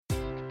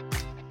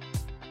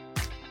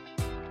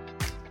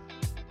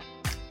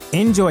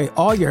Enjoy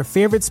all your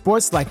favorite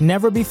sports like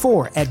never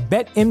before at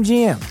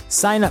BetMGM.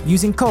 Sign up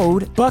using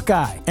code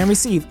Buckeye and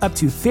receive up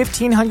to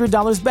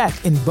 $1,500 back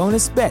in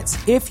bonus bets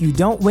if you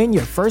don't win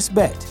your first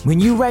bet. When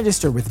you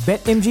register with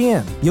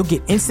BetMGM, you'll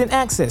get instant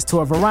access to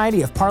a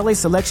variety of parlay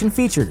selection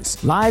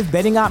features, live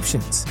betting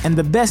options, and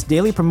the best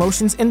daily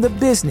promotions in the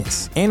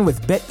business. And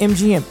with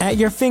BetMGM at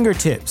your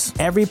fingertips,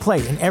 every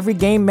play and every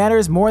game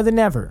matters more than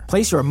ever.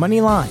 Place your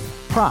money line,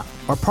 prop,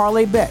 or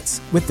parlay bets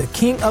with the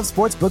king of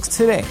sportsbooks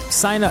today.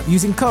 Sign up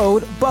using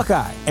code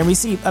Buckeye and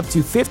receive up to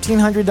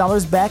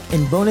 $1,500 back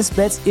in bonus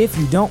bets if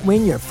you don't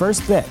win your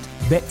first bet.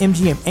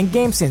 BetMGM and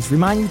GameSense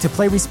remind you to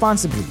play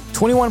responsibly.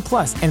 21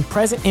 plus and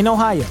present in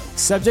Ohio,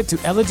 subject to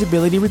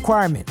eligibility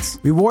requirements.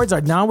 Rewards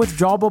are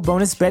non-withdrawable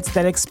bonus bets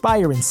that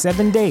expire in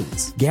 7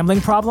 days. Gambling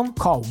problem?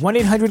 Call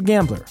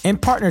 1-800-GAMBLER. In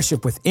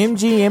partnership with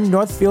MGM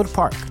Northfield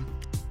Park.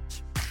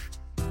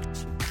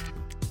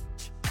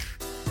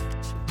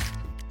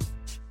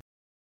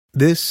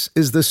 This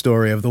is the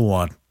story of the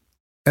one.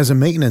 As a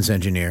maintenance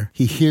engineer,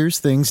 he hears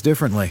things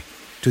differently.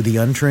 To the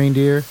untrained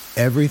ear,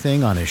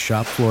 everything on his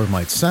shop floor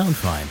might sound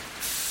fine,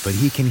 but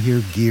he can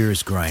hear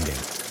gears grinding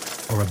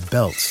or a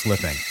belt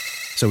slipping.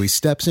 So he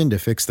steps in to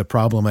fix the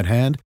problem at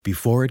hand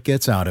before it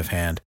gets out of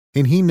hand.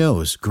 And he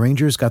knows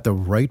Grainger's got the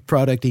right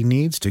product he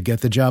needs to get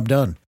the job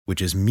done,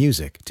 which is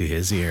music to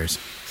his ears.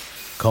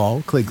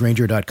 Call, click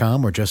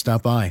Grainger.com, or just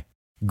stop by.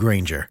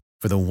 Grainger,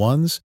 for the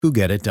ones who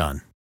get it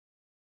done.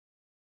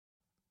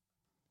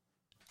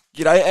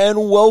 G'day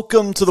and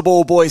welcome to the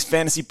Ball Boys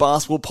Fantasy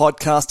Basketball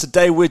Podcast.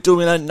 Today we're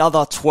doing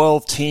another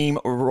 12-team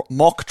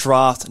mock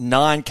draft,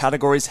 9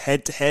 categories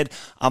head-to-head.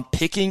 I'm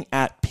picking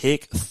at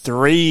pick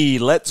 3.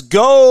 Let's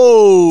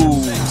go!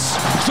 Jordan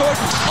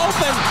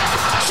open.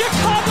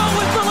 Chicago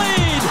with the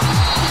lead.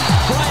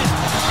 Bryant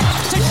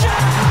to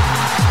Shaq.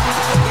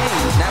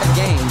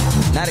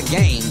 Not a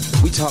game.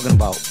 We talking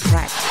about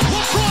practice.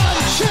 LeBron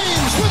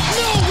James with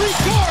no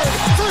regard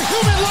for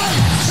human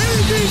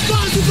life.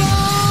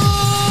 Irresponsible.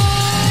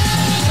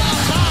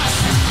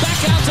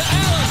 Out to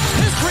Allen,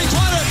 his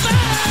three-pointer,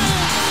 bang!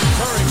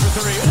 Curry for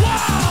 3,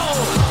 wow!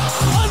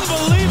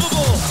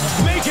 Unbelievable!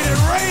 Making it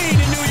rain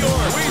in New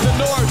York. We the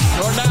North,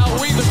 or now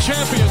we the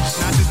champions.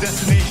 Not the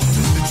destination,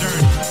 it's the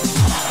journey.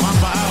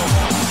 Mamba out.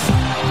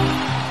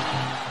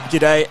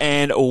 G'day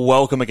and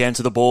welcome again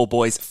to the Ball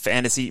Boys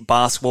Fantasy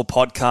Basketball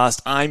Podcast.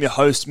 I'm your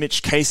host,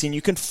 Mitch Casey, and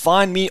you can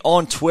find me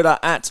on Twitter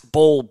at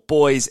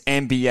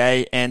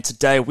BallBoysNBA. And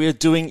today we're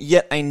doing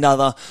yet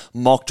another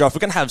mock draft. We're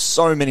going to have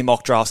so many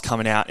mock drafts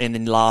coming out in the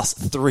last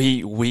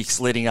 3 weeks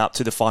leading up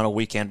to the final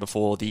weekend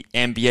before the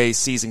NBA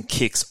season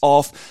kicks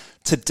off.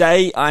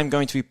 Today, I'm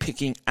going to be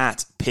picking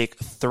at pick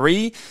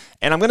 3,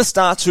 and I'm going to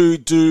start to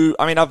do,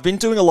 I've been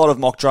doing a lot of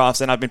mock drafts,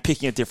 and I've been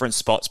picking at different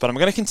spots, but I'm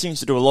going to continue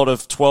to do a lot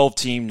of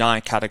 12-team,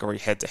 9-category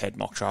head-to-head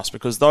mock drafts,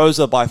 because those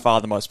are by far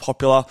the most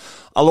popular.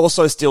 I'll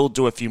also still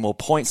do a few more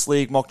points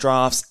league mock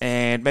drafts,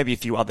 and maybe a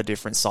few other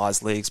different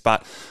size leagues,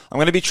 but I'm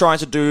going to be trying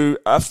to do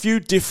a few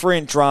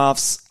different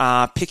drafts,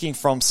 picking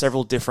from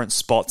several different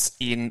spots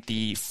in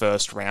the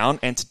first round,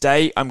 and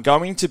today I'm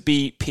going to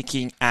be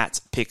picking at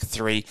pick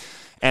 3.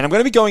 And I'm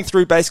going to be going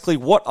through basically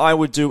what I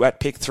would do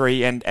at pick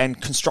 3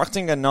 and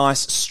constructing a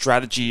nice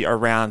strategy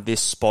around this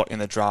spot in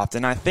the draft.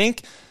 And I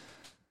think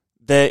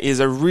there is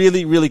a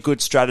really, really good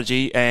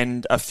strategy,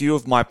 and a few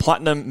of my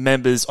platinum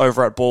members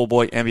over at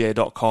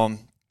ballboynba.com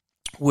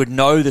would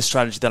know the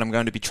strategy that I'm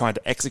going to be trying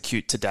to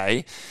execute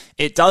today.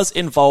 It does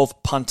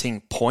involve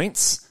punting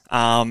points,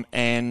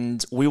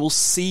 and we will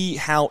see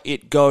how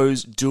it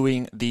goes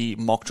doing the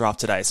mock draft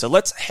today. So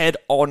let's head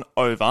on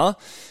over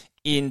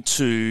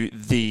into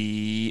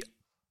the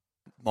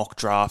mock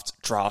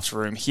draft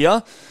room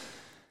here.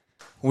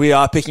 We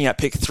are picking at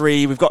pick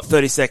 3. We've got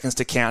 30 seconds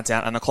to count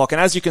down on the clock.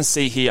 And as you can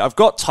see here, I've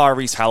got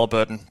Tyrese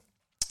Haliburton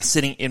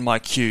sitting in my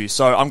queue.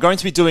 So I'm going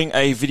to be doing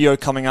a video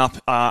coming up,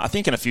 I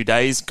think in a few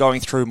days, going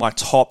through my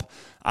top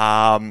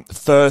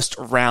first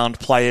round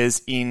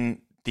players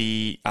in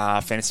the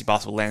fantasy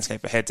basketball landscape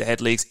for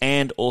head-to-head leagues,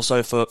 and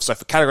also for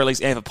category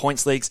leagues and for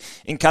points leagues.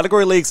 In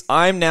category leagues,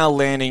 I'm now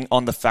landing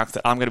on the fact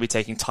that I'm going to be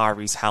taking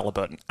Tyrese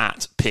Haliburton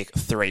at pick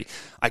 3.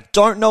 I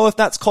don't know if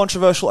that's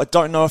controversial. I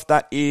don't know if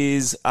that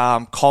is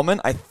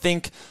common. I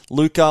think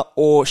Luka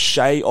or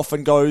Shea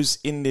often goes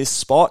in this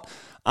spot.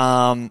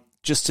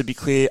 Just to be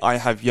clear, I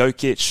have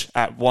Jokic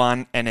at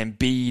 1 and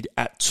Embiid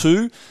at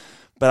 2.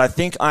 But I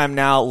think I am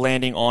now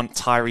landing on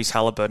Tyrese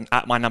Haliburton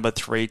at my number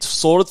 3,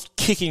 sort of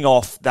kicking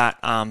off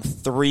that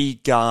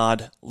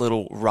 3-guard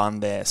little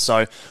run there.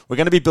 So we're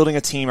going to be building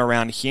a team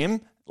around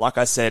him. Like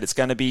I said, it's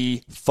going to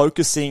be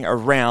focusing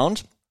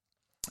around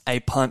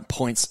a punt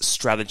points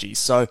strategy.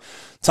 So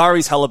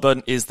Tyrese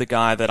Haliburton is the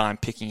guy that I'm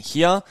picking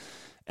here,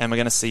 and we're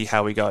going to see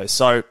how we go.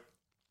 So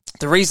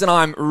the reason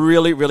I'm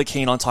really, really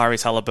keen on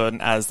Tyrese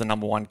Haliburton as the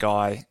number 1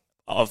 guy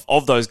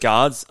of those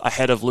guards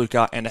ahead of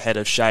Luka and ahead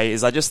of Shea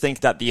is I just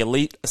think that the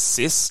elite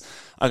assists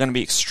are going to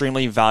be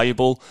extremely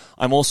valuable.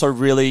 I'm also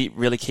really,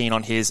 really keen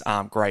on his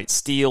great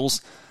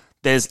steals.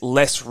 there's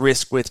less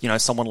risk with,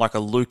 someone like a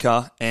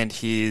Luka and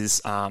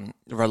his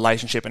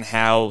relationship and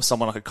how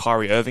someone like a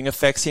Kyrie Irving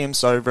affects him.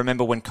 So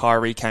remember when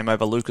Kyrie came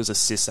over, Luka's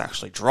assists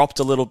actually dropped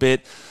a little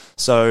bit.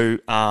 So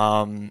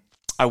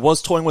I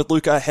was toying with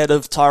Luka ahead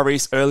of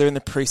Tyrese earlier in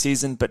the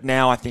preseason, but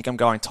now I think I'm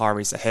going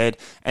Tyrese ahead.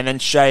 And then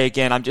Shea,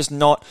 again, I'm just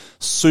not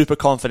super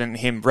confident in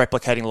him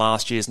replicating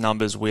last year's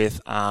numbers with,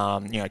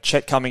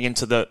 Chet coming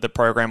into the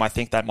program. I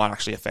think that might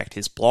actually affect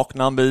his block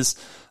numbers.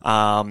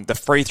 The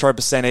free throw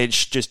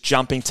percentage, just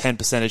jumping 10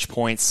 percentage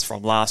points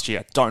from last year.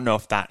 I don't know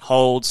if that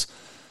holds.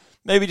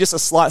 Maybe just a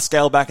slight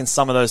scale back in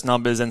some of those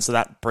numbers, and so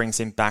that brings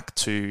him back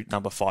to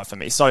number 5 for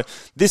me. So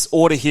this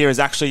order here is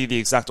actually the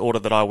exact order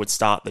that I would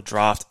start the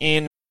draft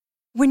in.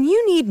 When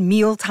you need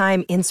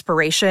mealtime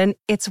inspiration,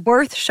 it's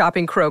worth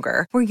shopping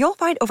Kroger, where you'll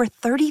find over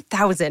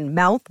 30,000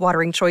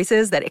 mouth-watering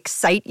choices that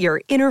excite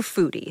your inner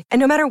foodie. And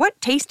no matter what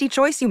tasty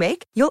choice you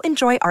make, you'll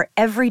enjoy our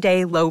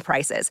everyday low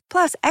prices,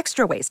 plus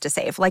extra ways to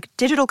save, like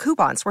digital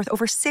coupons worth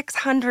over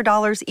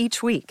 $600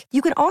 each week.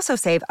 You can also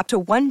save up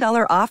to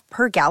 $1 off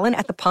per gallon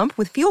at the pump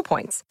with fuel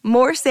points.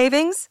 More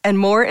savings and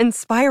more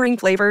inspiring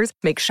flavors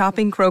make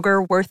shopping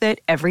Kroger worth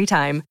it every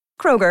time.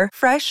 Kroger,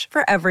 fresh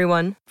for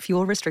everyone.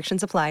 Fuel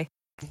restrictions apply.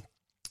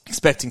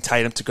 Expecting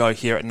Tatum to go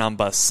here at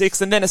number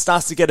 6, and then it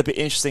starts to get a bit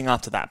interesting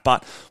after that.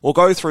 But we'll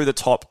go through the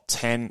top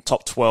 10,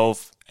 top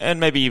 12, and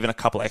maybe even a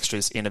couple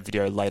extras in a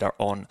video later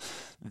on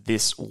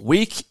this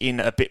week in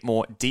a bit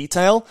more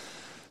detail.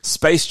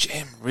 Space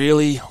Jam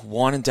really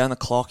winding down the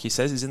clock. He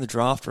says he's in the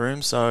draft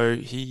room, so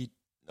he's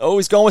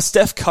going with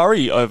Steph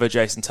Curry over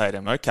Jason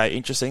Tatum. Okay,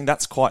 interesting.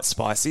 That's quite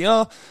spicy.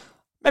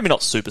 Maybe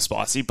not super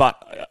spicy,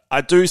 but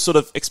I do sort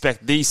of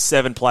expect these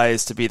 7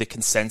 players to be the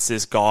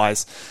consensus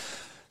guys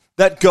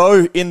that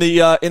go in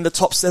the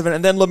top 7,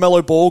 and then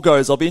LaMelo Ball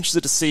goes. I'll be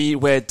interested to see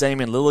where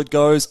Damian Lillard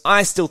goes.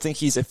 I still think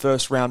he's a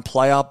first-round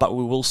player, but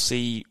we will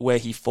see where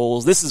he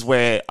falls. This is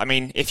where,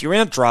 if you're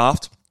in a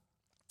draft,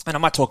 and I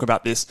might talk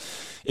about this,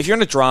 if you're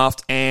in a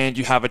draft and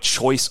you have a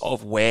choice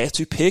of where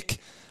to pick,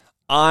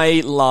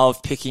 I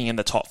love picking in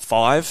the top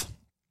 5.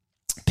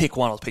 Pick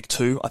 1 or pick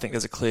 2. I think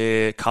there's a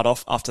clear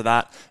cutoff after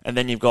that. And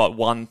then you've got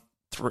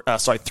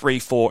 3,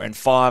 4, and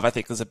 5. I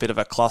think there's a bit of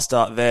a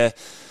cluster there.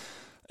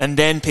 And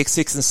then pick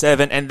 6 and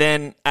 7, and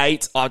then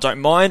 8, I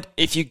don't mind.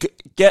 If you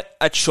get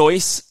a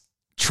choice,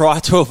 try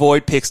to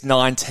avoid picks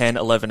 9, 10,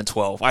 11, and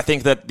 12. I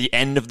think that the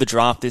end of the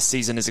draft this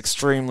season is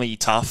extremely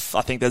tough.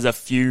 I think there's a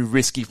few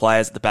risky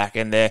players at the back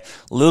end there.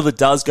 Lillard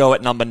does go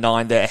at number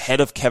 9 there, ahead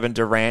of Kevin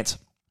Durant.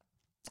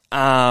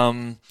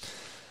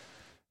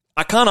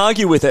 I can't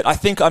argue with it. I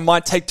think I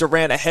might take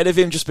Durant ahead of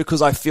him just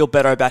because I feel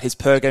better about his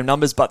per-game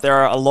numbers, but there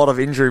are a lot of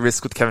injury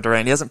risk with Kevin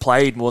Durant. He hasn't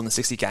played more than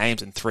 60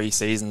 games in 3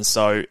 seasons,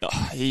 so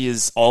he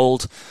is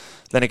old.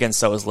 Then again,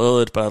 so is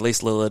Lillard, but at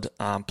least Lillard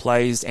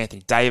plays.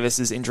 Anthony Davis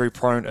is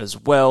injury-prone as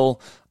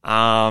well.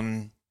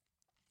 And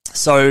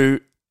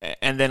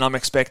then I'm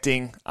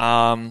expecting...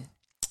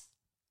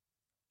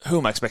 who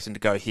am I expecting to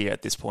go here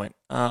at this point?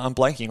 I'm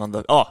blanking on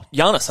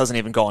Giannis hasn't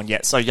even gone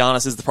yet. So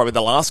Giannis is probably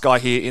the last guy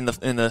here in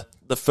the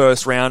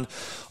first round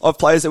of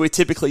players that we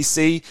typically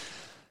see.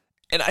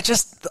 And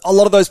a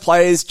lot of those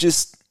players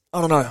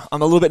I don't know.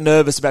 I'm a little bit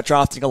nervous about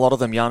drafting a lot of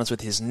them. Giannis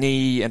with his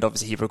knee, and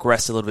obviously he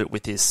regressed a little bit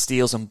with his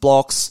steals and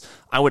blocks.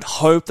 I would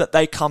hope that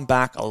they come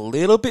back a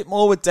little bit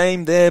more with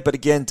Dame there. But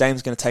again,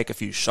 Dame's going to take a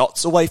few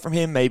shots away from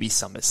him, maybe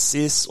some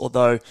assists,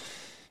 although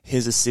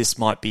his assists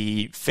might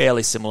be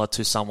fairly similar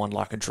to someone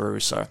like a Drew,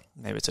 so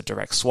maybe it's a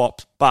direct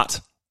swap.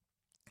 But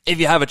if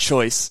you have a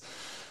choice,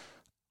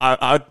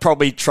 I'd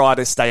probably try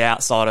to stay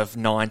outside of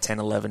 9, 10,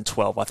 11,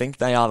 12. I think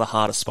they are the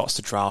hardest spots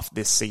to draft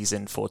this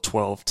season for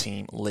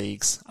 12-team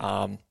leagues.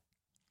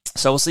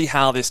 So we'll see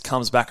how this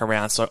comes back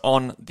around. So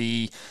on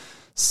the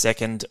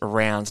second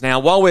round. Now,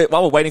 while we're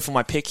waiting for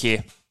my pick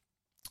here,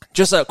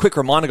 just a quick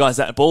reminder, guys,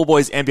 that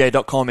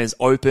ballboysnba.com is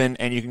open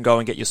and you can go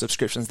and get your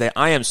subscriptions there.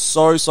 I am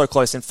so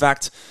close. In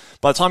fact,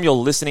 by the time you're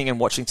listening and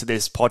watching to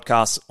this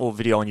podcast or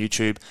video on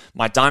YouTube,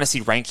 my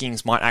Dynasty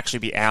rankings might actually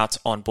be out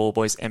on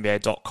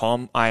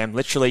ballboysnba.com. I am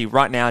literally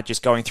right now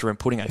just going through and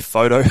putting a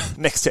photo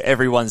next to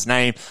everyone's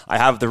name. I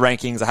have the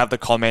rankings, I have the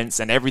comments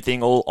and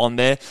everything all on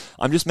there.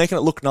 I'm just making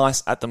it look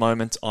nice at the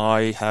moment.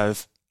 I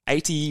have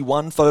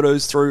 81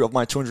 photos through of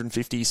my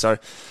 250, so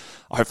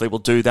hopefully we'll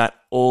do that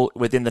all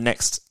within the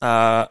next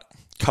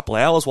couple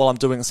of hours while I'm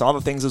doing some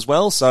other things as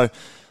well. So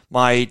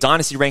my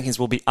Dynasty rankings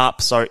will be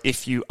up. So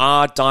if you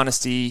are a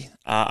Dynasty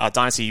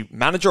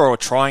manager or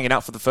trying it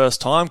out for the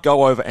first time,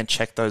 go over and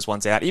check those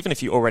ones out. Even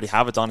if you already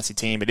have a Dynasty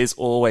team, it is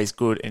always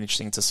good and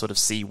interesting to sort of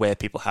see where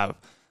people have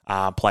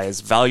players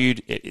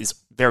valued. It is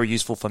very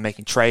useful for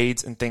making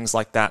trades and things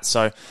like that.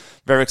 So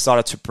very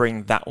excited to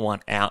bring that one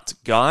out,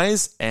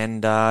 guys.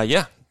 And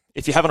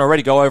if you haven't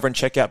already, go over and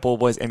check out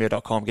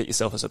ballboysnba.com. Get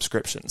yourself a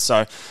subscription.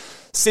 So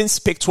since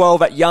pick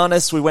 12 at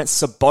Giannis, we went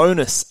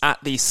Sabonis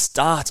at the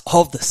start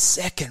of the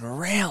second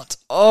round.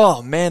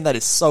 Oh, man, that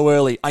is so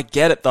early. I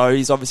get it, though.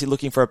 He's obviously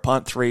looking for a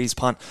punt threes,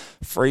 punt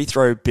free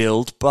throw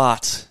build.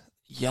 But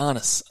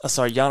Giannis and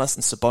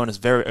Sabonis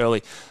very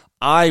early.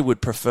 I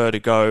would prefer to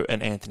go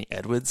an Anthony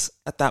Edwards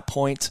at that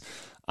point.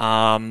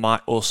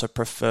 Might also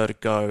prefer to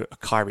go a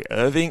Kyrie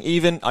Irving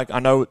even. I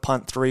know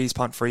punt threes,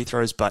 punt free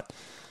throws, but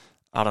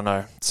I don't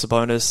know.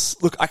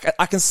 Sabonis. Look,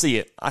 I can see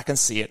it. I can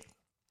see it.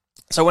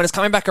 So when it's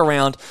coming back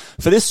around,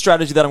 for this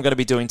strategy that I'm going to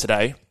be doing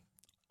today,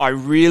 I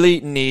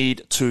really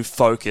need to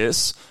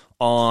focus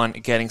on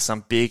getting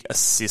some big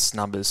assist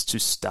numbers to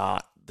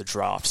start the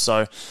draft.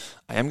 So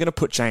I am going to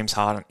put James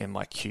Harden in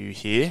my queue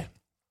here.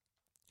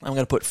 I'm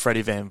going to put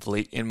Freddie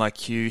VanVleet in my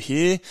queue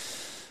here.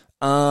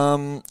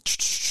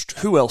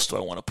 Who else do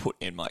I want to put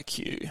in my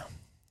queue?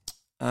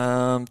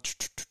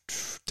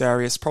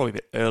 Darius, probably a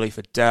bit early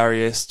for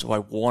Darius. Do I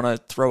want to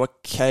throw a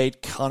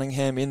Cade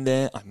Cunningham in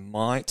there? I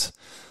might.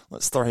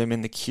 Let's throw him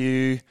in the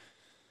queue.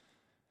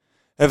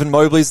 Evan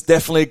Mobley's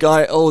definitely a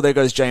guy. Oh, there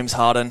goes James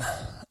Harden.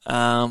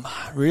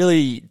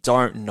 Really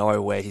don't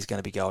know where he's going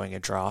to be going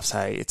in drafts.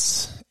 Hey,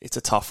 it's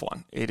a tough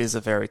one. It is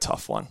a very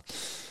tough one.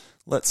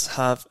 Let's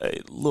have a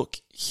look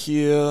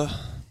here.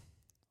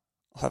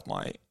 I'll have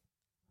my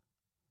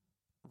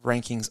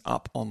rankings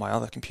up on my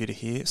other computer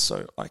here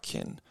so I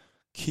can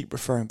keep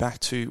referring back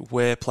to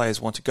where players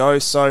want to go.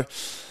 So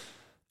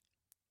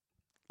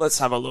let's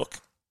have a look.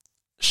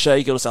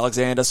 Shai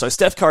Gilgeous-Alexander. So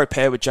Steph Curry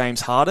paired with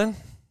James Harden.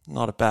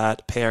 Not a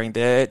bad pairing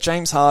there.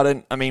 James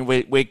Harden, I mean,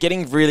 we're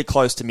getting really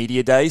close to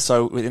media day,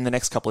 so within the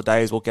next couple of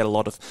days, we'll get a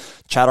lot of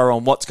chatter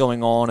on what's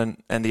going on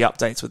and the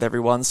updates with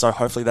everyone. So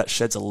hopefully that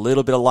sheds a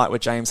little bit of light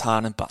with James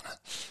Harden, but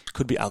it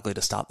could be ugly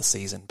to start the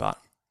season, but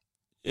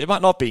it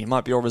might not be. It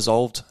might be all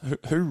resolved.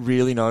 Who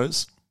really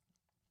knows?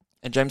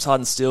 And James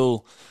Harden's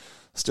still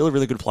a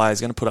really good player.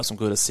 He's going to put up some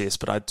good assists,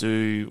 but I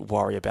do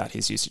worry about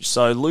his usage.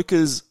 So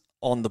Luka's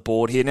on the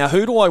board here. Now,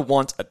 who do I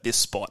want at this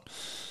spot?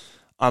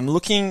 I'm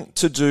looking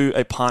to do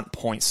a punt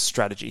points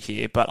strategy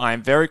here, but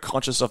I'm very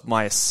conscious of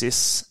my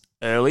assists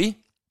early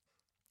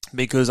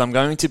because I'm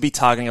going to be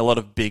targeting a lot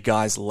of big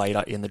guys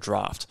later in the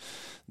draft.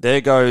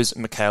 There goes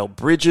Mikal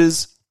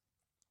Bridges.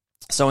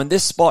 So in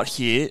this spot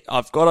here,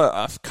 I've got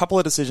a couple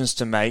of decisions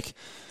to make.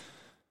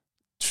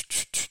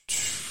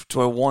 Do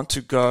I want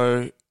to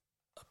go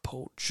a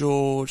Paul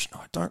George?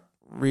 No, I don't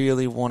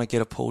really want to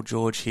get a Paul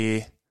George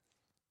here.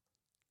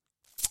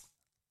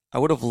 I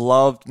would have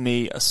loved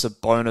me a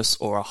Sabonis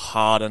or a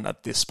Harden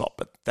at this spot,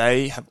 but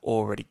they have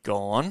already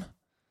gone.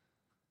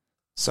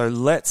 So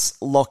let's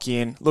lock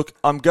in. Look,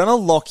 I'm going to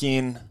lock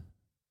in.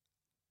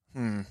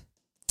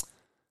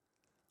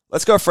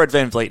 Let's go Fred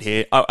VanVleet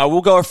here. I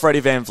will go with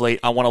Freddie VanVleet.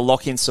 I want to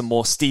lock in some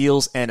more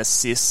steals and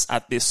assists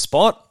at this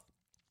spot.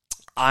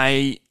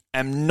 I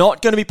am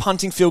not going to be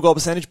punting field goal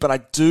percentage, but I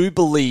do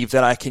believe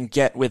that I can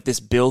get with this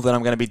build that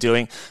I'm going to be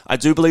doing. I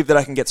do believe that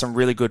I can get some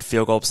really good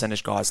field goal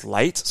percentage guys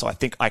late. So I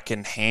think I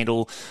can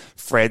handle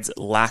Fred's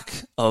lack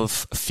of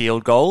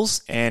field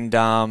goals. And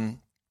yeah,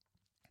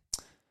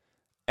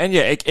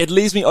 it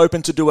leaves me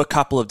open to do a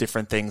couple of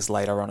different things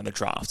later on in the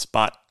draft.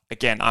 But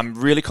again, I'm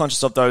really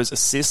conscious of those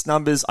assist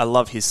numbers. I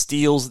love his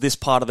steals this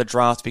part of the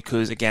draft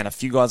because, again, a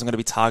few guys I'm going to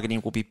be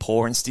targeting will be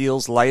poor in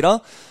steals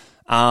later.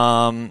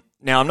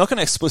 Now, I'm not going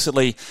to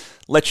explicitly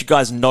let you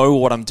guys know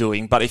what I'm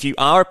doing, but if you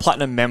are a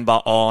Platinum member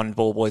on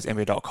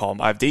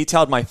ballboysnba.com, I've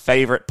detailed my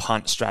favorite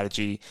punt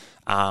strategy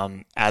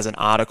as an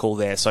article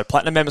there. So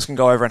Platinum members can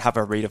go over and have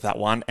a read of that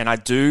one, and I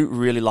do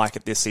really like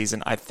it this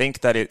season. I think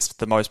that it's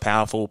the most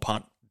powerful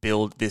punt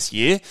build this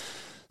year.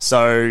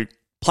 So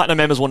Platinum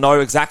members will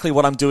know exactly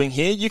what I'm doing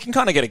here. You can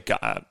kind of get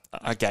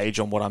a gauge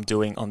on what I'm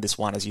doing on this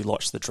one as you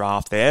watch the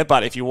draft there.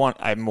 But if you want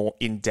a more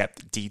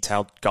in-depth,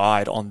 detailed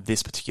guide on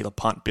this particular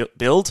punt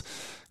build,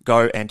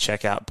 go and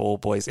check out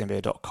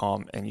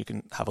ballboysnba.com and you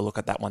can have a look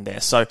at that one there.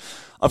 So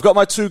I've got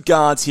my two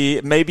guards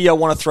here. Maybe I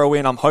want to throw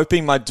in, I'm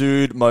hoping my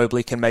dude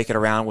Mobley can make it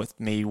around with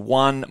me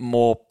one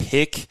more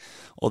pick,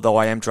 although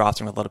I am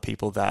drafting with a lot of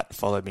people that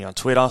follow me on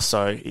Twitter,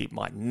 so he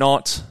might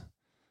not.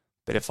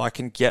 But if I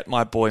can get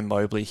my boy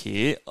Mobley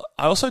here,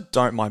 I also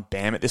don't mind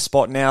Bam at this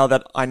spot now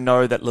that I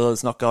know that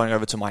Lillard's not going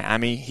over to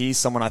Miami. He's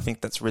someone I think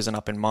that's risen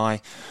up in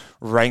my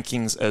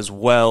rankings as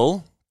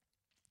well.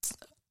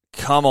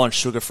 Come on,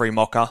 sugar-free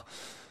mocha.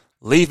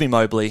 Leave me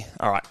Mobley.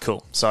 All right,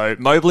 cool. So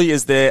Mobley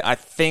is there. I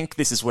think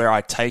this is where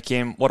I take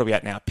him. What are we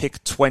at now?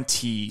 Pick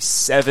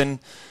 27.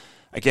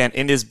 Again,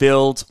 in this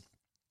build,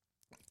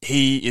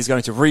 he is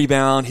going to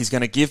rebound. He's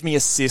going to give me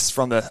assists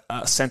from the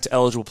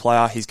center-eligible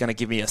player. He's going to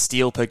give me a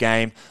steal per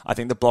game. I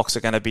think the blocks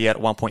are going to be at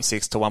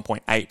 1.6 to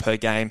 1.8 per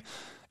game.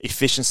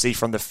 Efficiency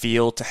from the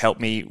field to help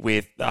me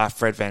with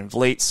Fred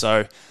VanVleet.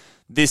 So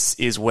this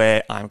is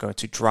where I'm going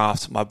to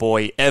draft my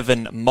boy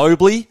Evan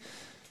Mobley.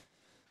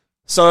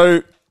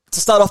 So to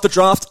start off the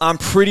draft, I'm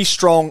pretty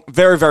strong,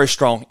 very, very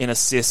strong in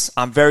assists.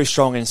 I'm very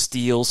strong in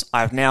steals.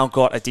 I've now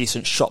got a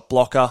decent shot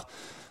blocker.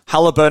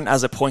 Haliburton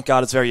as a point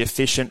guard is very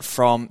efficient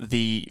from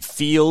the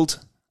field.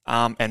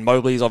 And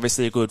Mobley is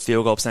obviously a good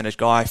field goal percentage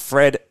guy.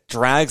 Fred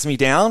drags me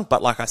down,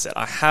 but like I said,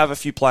 I have a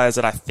few players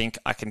that I think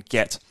I can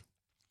get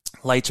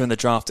later in the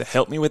draft to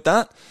help me with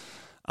that.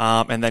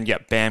 And then,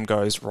 Bam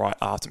goes right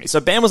after me. So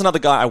Bam was another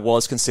guy I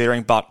was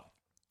considering, but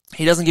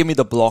he doesn't give me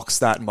the blocks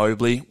that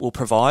Mobley will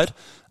provide.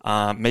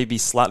 Maybe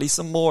slightly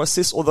some more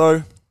assists,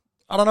 although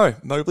I don't know.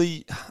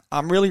 Mobley,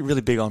 I'm really,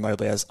 really big on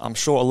Mobley, as I'm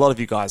sure a lot of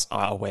you guys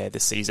are aware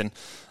this season.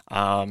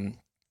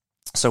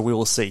 So we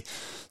will see.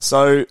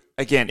 So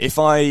again, if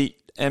I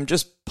am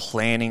just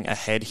planning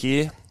ahead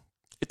here,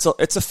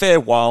 it's a fair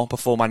while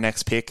before my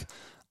next pick.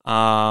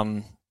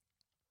 But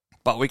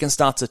we can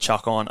start to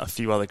chuck on a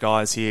few other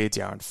guys here.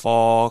 De'Aaron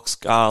Fox,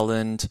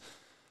 Garland,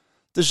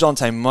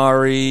 DeJounte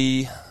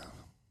Murray.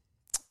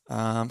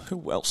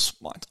 Who else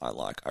might I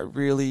like? I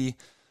really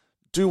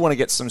do want to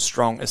get some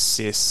strong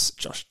assists.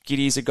 Josh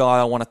Giddey's a guy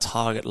I want to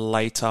target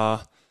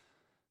later.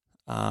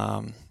 We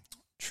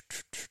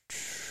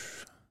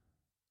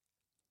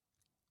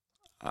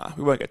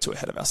won't get too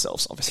ahead of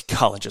ourselves. Obviously,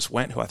 Garland just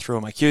went, who I threw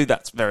in my queue.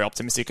 That's very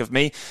optimistic of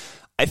me.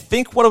 I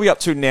think, what are we up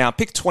to now?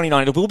 Pick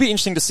 29. It will be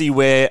interesting to see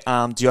where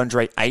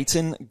DeAndre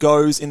Ayton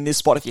goes in this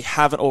spot. If you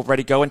haven't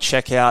already, go and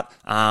check out.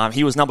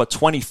 He was number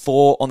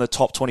 24 on the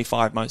top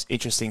 25 most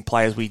interesting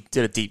players. We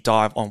did a deep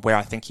dive on where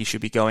I think he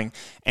should be going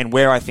and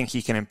where I think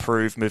he can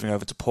improve moving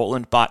over to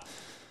Portland. But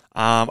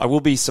I will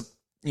be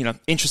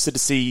interested to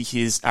see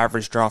his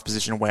average draft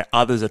position where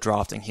others are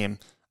drafting him.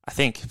 I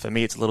think, for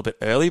me, it's a little bit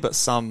early, but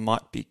some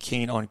might be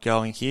keen on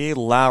going here.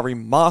 Lauri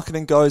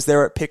Markkanen goes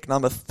there at pick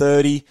number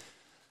 30.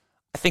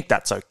 I think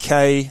that's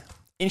okay.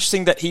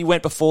 Interesting that he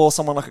went before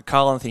someone like a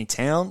Karl-Anthony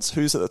Towns,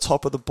 who's at the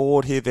top of the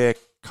board here. There,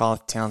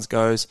 Karl-Anthony Towns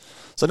goes.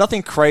 So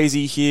nothing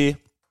crazy here.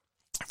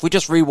 If we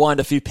just rewind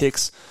a few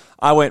picks,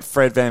 I went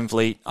Fred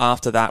VanVleet.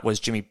 After that was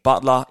Jimmy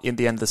Butler in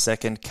the end of the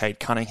second, Cade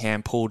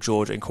Cunningham, Paul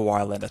George, and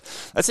Kawhi Leonard.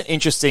 That's an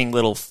interesting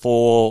little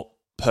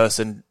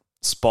four-person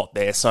spot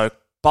there. So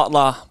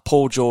Butler,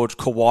 Paul George,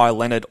 Kawhi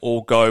Leonard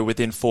all go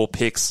within 4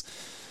 picks.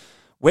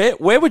 Where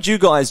would you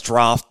guys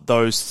draft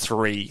those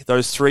three?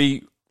 Those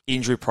three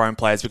injury-prone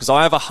players, because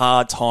I have a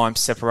hard time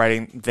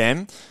separating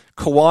them.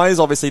 Kawhi is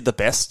obviously the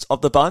best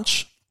of the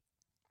bunch,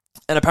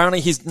 and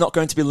apparently he's not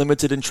going to be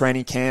limited in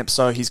training camp,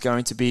 so he's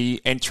going to be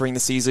entering the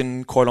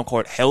season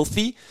quote-unquote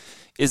healthy,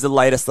 is the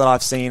latest that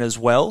I've seen as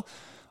well.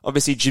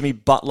 Obviously, Jimmy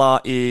Butler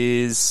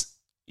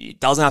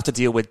doesn't have to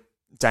deal with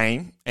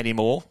Dame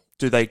anymore.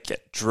 Do they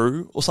get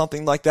Drew or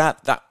something like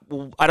that?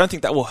 I don't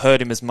think that will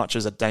hurt him as much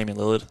as a Damian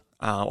Lillard,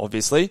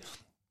 obviously,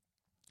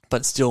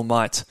 but still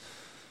might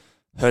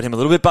hurt him a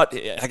little bit. But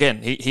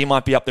again, he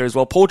might be up there as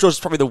well. Paul George is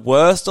probably the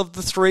worst of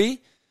the three.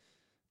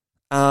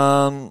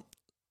 So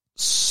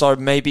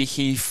maybe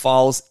he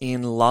falls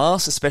in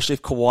last, especially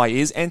if Kawhi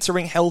is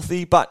entering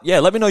healthy. But yeah,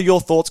 let me know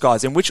your thoughts,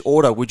 guys. In which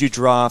order would you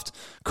draft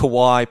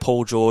Kawhi,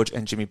 Paul George,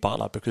 and Jimmy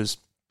Butler? Because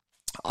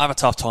I have a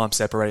tough time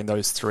separating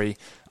those three.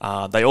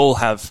 They all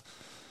have,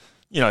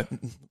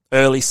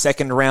 early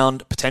second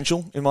round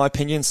potential, in my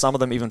opinion. Some of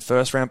them even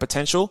first round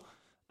potential.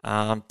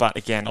 But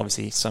again,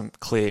 obviously some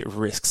clear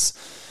risks.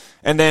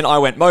 And then I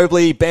went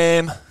Mobley,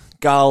 Bam,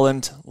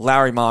 Garland,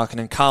 Lauri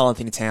Markkanen,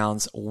 Karl-Anthony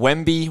Towns,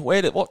 Wemby.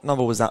 What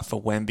number was that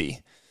for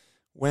Wemby?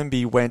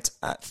 Wemby went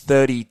at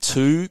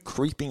 32,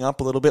 creeping up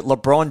a little bit.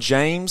 LeBron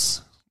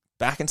James,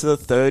 back into the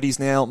 30s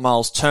now.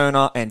 Miles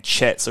Turner and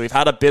Chet. So we've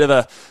had a bit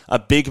of a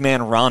big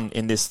man run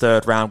in this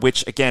third round,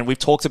 which, again, we've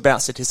talked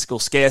about statistical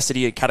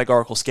scarcity and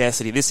categorical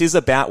scarcity. This is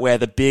about where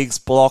the bigs,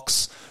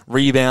 blocks,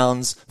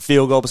 rebounds,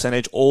 field goal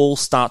percentage all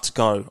start to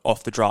go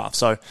off the draft.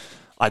 So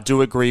I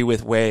do agree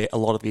with where a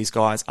lot of these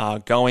guys are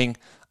going.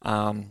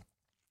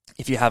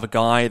 If you have a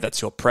guy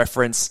that's your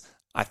preference,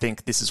 I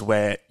think this is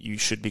where you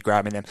should be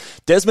grabbing them.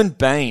 Desmond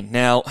Bane.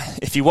 Now,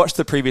 if you watched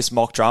the previous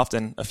mock draft,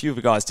 and a few of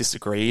you guys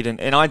disagreed,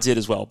 and I did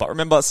as well, but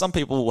remember, some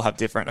people will have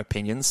different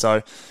opinions,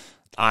 so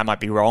I might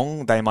be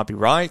wrong, they might be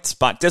right,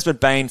 but Desmond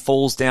Bane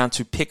falls down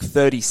to pick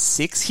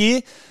 36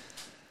 here.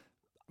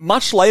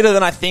 Much later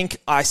than I think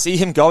I see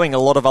him going a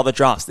lot of other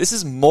drafts. This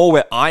is more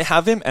where I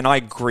have him, and I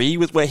agree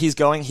with where he's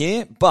going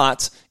here,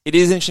 but it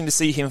is interesting to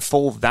see him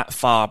fall that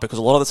far, because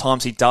a lot of the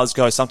times he does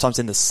go sometimes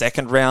in the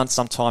second round,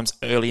 sometimes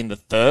early in the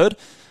third.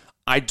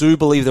 I do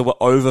believe that we're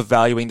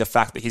overvaluing the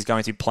fact that he's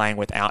going to be playing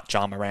without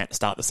Ja Morant to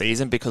start the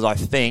season, because I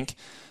think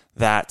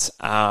that,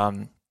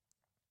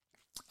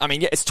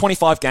 it's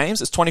 25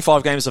 games. It's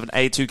 25 games of an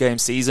 82-game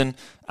season.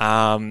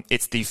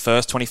 It's the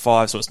first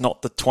 25, so it's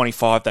not the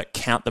 25 that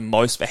count the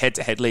most for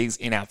head-to-head leagues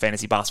in our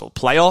fantasy basketball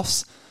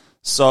playoffs.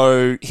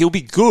 So he'll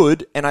be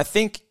good, and I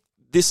think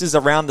this is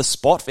around the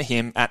spot for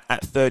him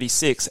at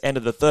 36, end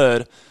of the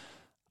third.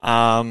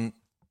 But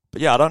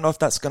yeah, I don't know if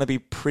that's going to be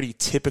pretty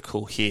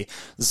typical here.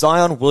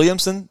 Zion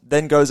Williamson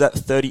then goes at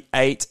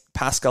 38,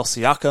 Pascal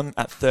Siakam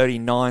at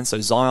 39, so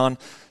Zion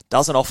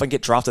doesn't often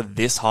get drafted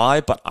this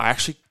high, but I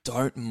actually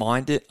don't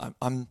mind it.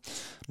 I'm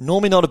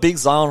normally not a big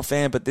Zion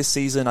fan, but this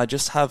season I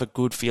just have a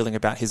good feeling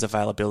about his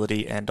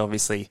availability, and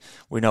obviously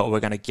we know what we're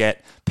going to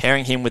get.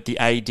 Pairing him with the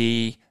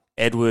AD,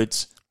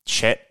 Edwards,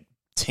 Chet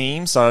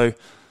team, so...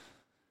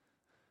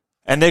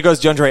 And there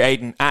goes DeAndre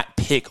Ayton at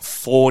pick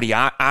 40.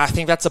 I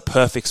think that's a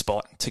perfect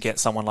spot to get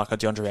someone like a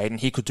DeAndre Ayton.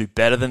 He could do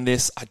better than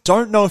this. I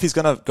don't know if he's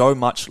going to go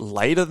much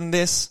later than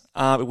this.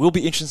 It will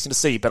be interesting to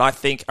see, but I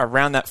think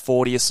around that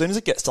 40, as soon as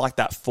it gets to like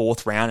that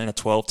fourth round in a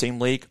 12-team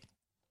league,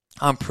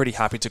 I'm pretty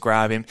happy to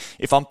grab him.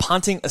 If I'm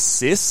punting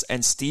assists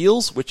and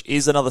steals, which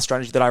is another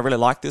strategy that I really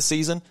like this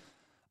season,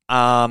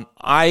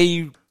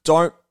 I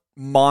don't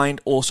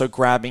mind also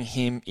grabbing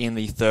him in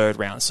the third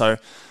round. So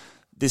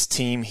this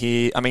team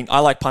here, I mean, I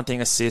like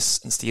punting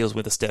assists and steals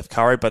with a Steph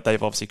Curry, but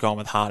they've obviously gone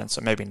with Harden,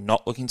 so maybe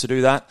not looking to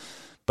do that.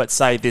 But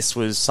say this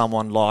was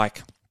someone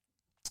like,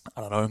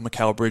 I don't know,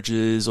 Mikal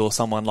Bridges or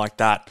someone like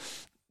that.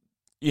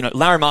 You know,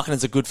 Larry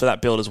Markkanen's are good for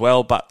that build as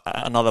well, but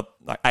another,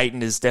 like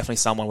Ayton is definitely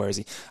someone, where is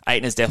he?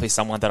 Ayton is definitely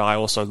someone that I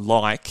also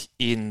like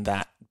in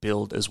that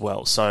build as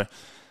well. So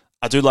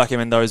I do like him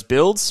in those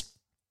builds.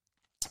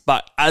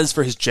 But as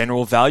for his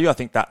general value, I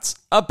think that's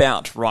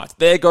about right.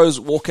 There goes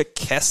Walker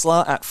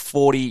Kessler at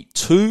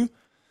 42.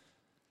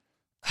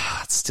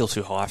 It's still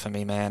too high for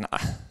me, man.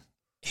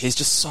 He's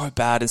just so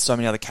bad in so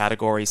many other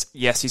categories.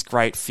 Yes, he's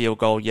great field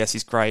goal. Yes,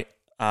 he's great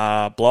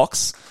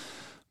blocks.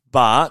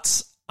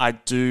 But I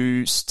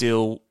do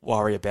still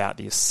worry about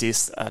the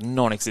assists are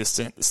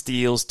non-existent. The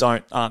steals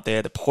aren't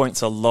there. The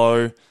points are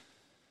low.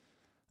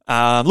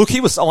 Look, he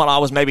was someone I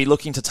was maybe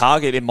looking to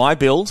target in my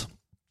build.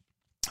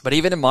 But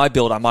even in my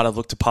build, I might have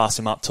looked to pass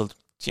him up to,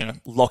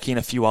 lock in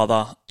a few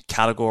other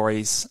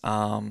categories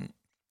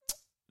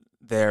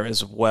there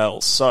as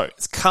well. So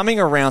it's coming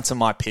around to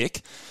my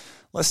pick.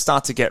 Let's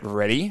start to get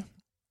ready.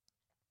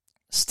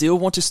 Still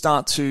want to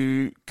start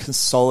to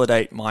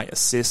consolidate my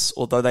assists,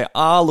 although they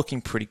are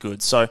looking pretty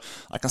good. So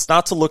I can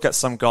start to look at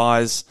some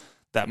guys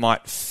that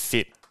might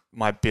fit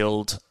my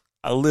build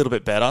a little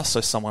bit better.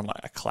 So someone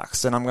like a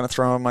Claxton, I'm going to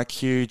throw in my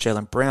queue.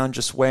 Jaylen Brown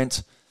just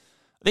went.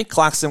 I think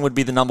Claxton would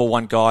be the number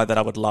one guy that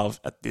I would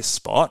love at this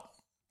spot.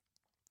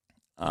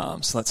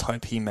 So let's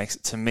hope he makes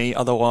it to me.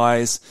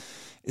 Otherwise,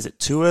 is it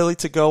too early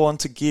to go on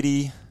to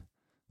Giddey?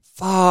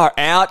 Far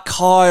out,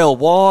 Kyle.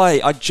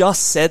 Why? I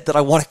just said that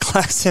I wanted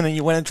Claxton and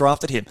you went and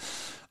drafted him.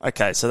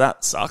 Okay, so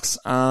that sucks.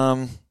 So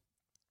a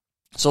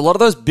lot of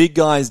those big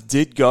guys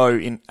did go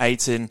in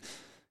Ayton,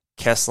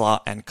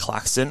 Kessler, and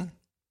Claxton.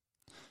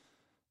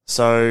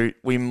 So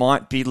we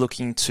might be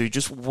looking to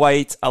just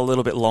wait a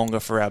little bit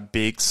longer for our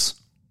bigs.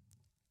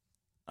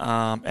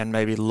 And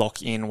maybe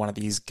lock in one of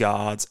these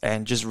guards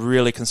and just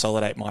really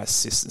consolidate my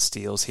assists and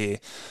steals here.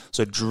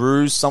 So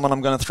Drew's someone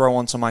I'm going to throw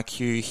onto my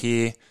queue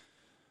here.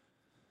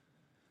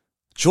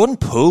 Jordan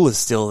Poole is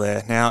still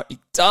there. Now, it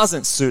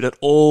doesn't suit at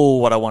all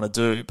what I want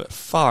to do, but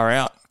far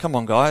out. Come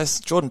on, guys.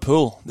 Jordan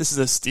Poole. This is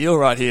a steal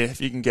right here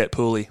if you can get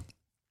Pooley.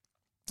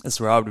 That's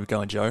where I would be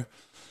going, Joe.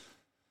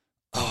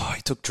 Oh,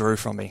 he took Drew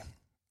from me.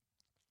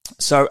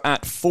 So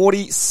at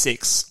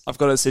 46, I've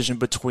got a decision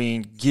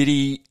between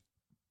Giddey.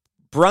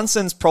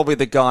 Brunson's probably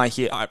the guy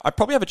here. I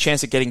probably have a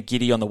chance of getting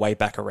Giddey on the way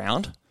back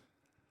around.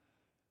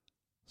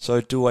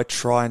 So do I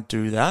try and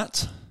do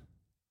that?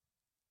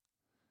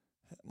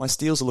 My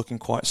steals are looking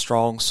quite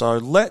strong. So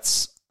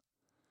let's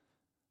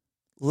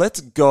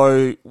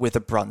go with a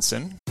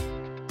Brunson.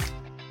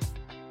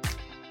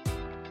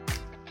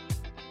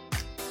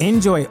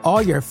 Enjoy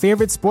all your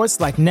favorite sports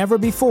like never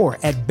before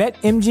at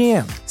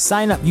BetMGM.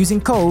 Sign up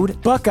using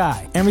code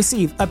Buckeye and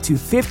receive up to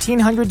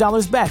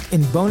 $1,500 back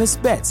in bonus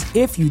bets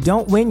if you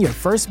don't win your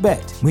first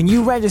bet. When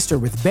you register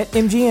with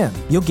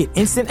BetMGM, you'll get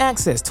instant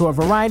access to a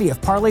variety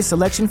of parlay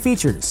selection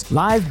features,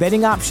 live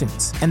betting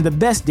options, and the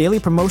best daily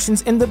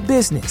promotions in the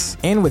business.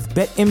 And with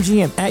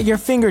BetMGM at your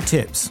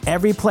fingertips,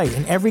 every play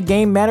and every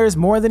game matters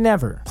more than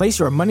ever. Place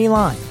your money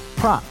line,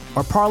 prop,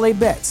 or parlay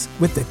bets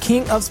with the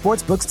king of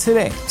sportsbooks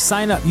today.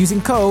 Sign up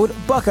using code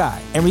Buckeye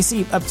and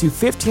receive up to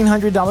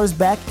 $1,500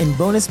 back in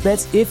bonus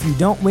bets if you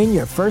don't win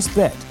your first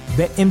bet.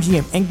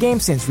 BetMGM and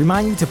GameSense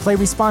remind you to play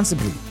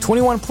responsibly.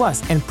 21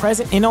 plus and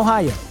present in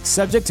Ohio,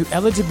 subject to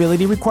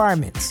eligibility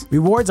requirements.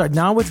 Rewards are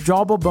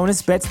non-withdrawable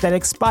bonus bets that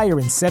expire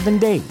in 7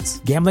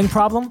 days. Gambling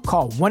problem?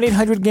 Call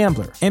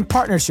 1-800-GAMBLER. In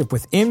partnership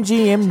with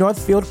MGM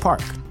Northfield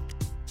Park.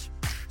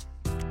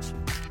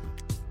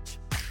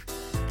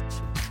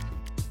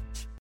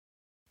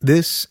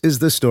 This is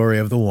the story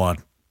of the one.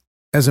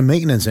 As a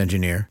maintenance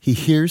engineer, he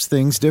hears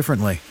things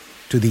differently.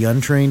 To the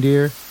untrained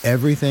ear,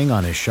 everything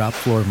on his shop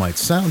floor might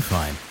sound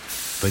fine,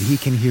 but he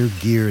can hear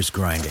gears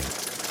grinding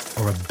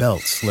or a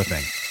belt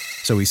slipping.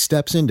 So he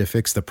steps in to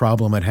fix the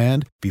problem at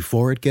hand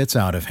before it gets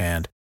out of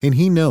hand. And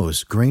he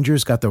knows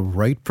Grainger's got the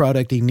right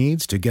product he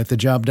needs to get the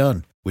job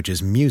done, which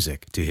is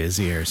music to his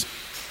ears.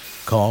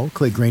 Call,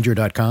 click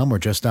Grainger.com, or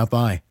just stop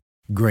by.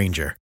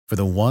 Grainger, for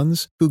the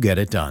ones who get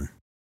it done.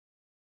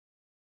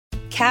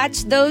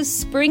 Catch those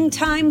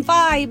springtime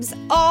vibes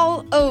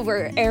all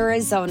over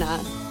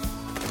Arizona.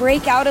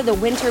 Break out of the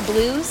winter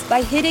blues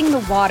by hitting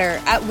the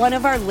water at one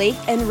of our lake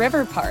and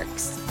river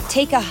parks.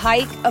 Take a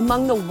hike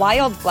among the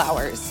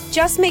wildflowers.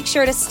 Just make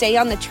sure to stay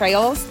on the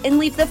trails and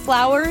leave the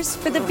flowers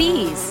for the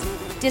bees.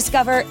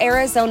 Discover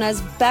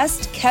Arizona's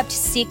best kept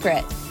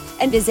secret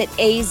and visit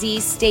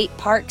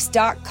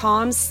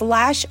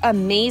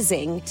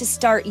azstateparks.com/amazing to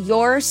start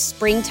your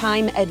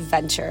springtime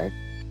adventure.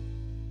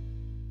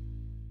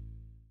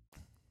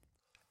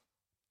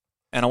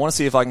 And I want to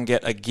see if I can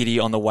get a Giddey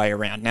on the way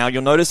around. Now,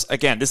 you'll notice,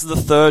 again, this is the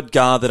third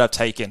guard that I've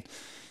taken.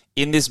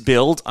 In this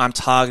build, I'm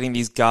targeting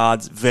these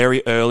guards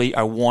very early.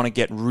 I want to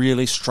get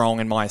really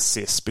strong in my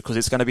assists because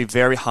it's going to be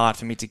very hard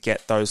for me to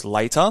get those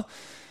later.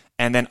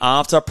 And then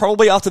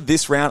probably after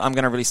this round, I'm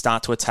going to really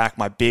start to attack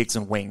my bigs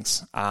and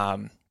wings.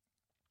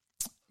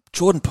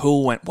 Jordan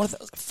Poole went,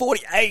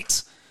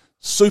 48?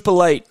 Super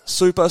late.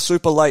 Super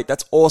late.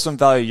 That's awesome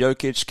value.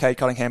 Jokic, Cade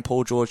Cunningham,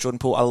 Paul George, Jordan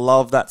Poole. I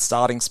love that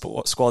starting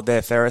squad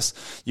there, Ferris.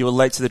 You were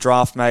late to the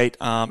draft, mate,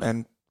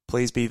 and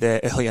please be there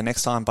earlier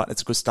next time, but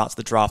it's a good start to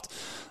the draft.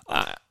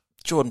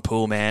 Jordan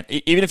Poole, man,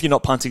 even if you're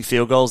not punting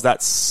field goals,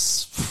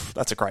 that's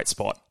a great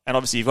spot. And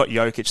obviously you've got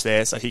Jokic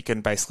there, so he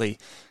can basically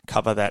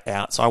cover that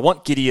out. So I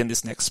want Giddey in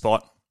this next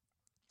spot.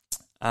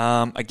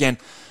 Again,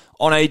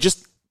 on a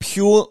just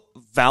pure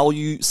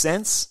value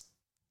sense,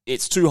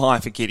 it's too high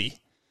for Giddey.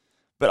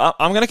 But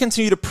I'm going to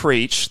continue to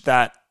preach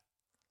that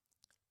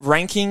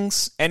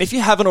rankings, and if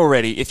you haven't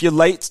already, if you're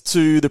late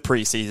to the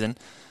preseason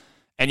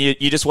and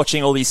you're just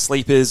watching all these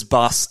sleepers,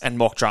 busts, and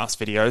mock drafts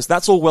videos,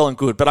 that's all well and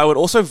good. But I would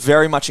also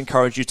very much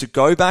encourage you to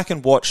go back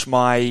and watch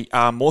my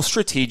more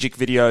strategic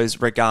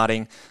videos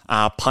regarding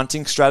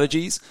punting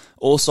strategies.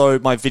 Also,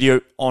 my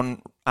video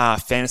on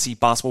fantasy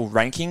basketball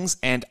rankings,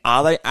 and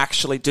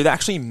do they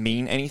actually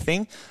mean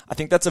anything? I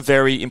think that's a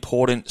very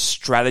important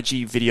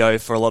strategy video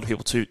for a lot of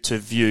people to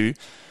view,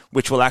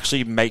 which will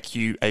actually make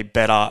you a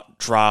better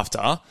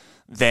drafter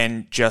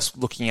than just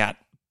looking at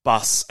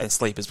busts and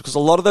sleepers. Because a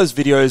lot of those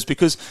videos,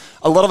 because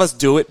a lot of us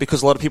do it,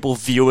 because a lot of people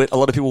view it, a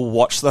lot of people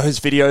watch those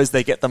videos,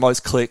 they get the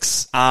most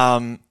clicks.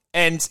 And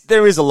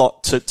there is a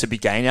lot to be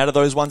gained out of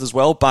those ones as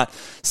well. But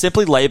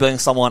simply labeling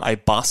someone a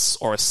bust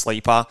or a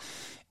sleeper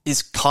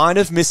is kind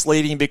of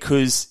misleading,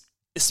 because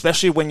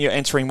especially when you're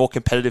entering more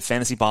competitive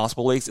fantasy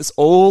basketball leagues, it's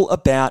all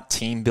about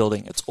team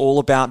building. It's all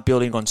about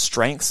building on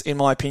strengths, in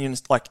my opinion.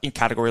 Like in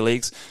category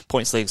leagues,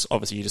 points leagues,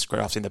 obviously you just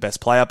drafting the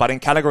best player. But in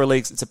category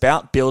leagues, it's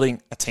about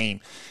building a team.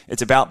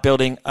 It's about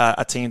building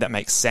a team that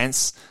makes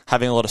sense,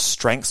 having a lot of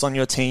strengths on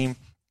your team,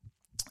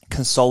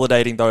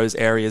 consolidating those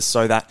areas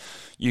so that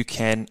you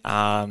can,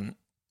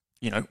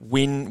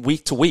 win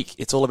week to week.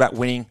 It's all about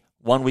winning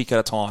 1 week at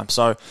a time.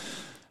 So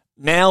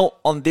now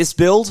on this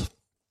build,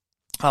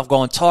 I've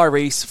gone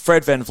Tyrese,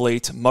 Fred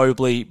VanVleet,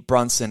 Mobley,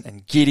 Brunson,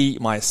 and Giddey.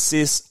 My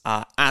assists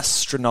are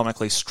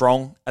astronomically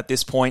strong at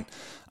this point.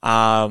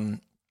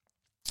 I've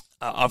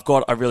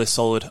got a really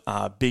solid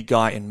big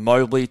guy in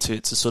Mobley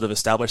to sort of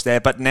establish there.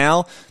 But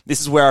now,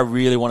 this is where I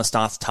really want to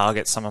start to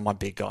target some of my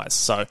big guys.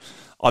 So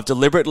I've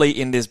deliberately,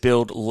 in this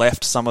build,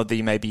 left some of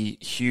the maybe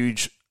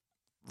huge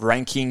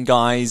ranking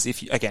guys.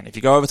 If you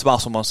go over to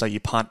Basketball Monster,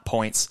 you punt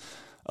points,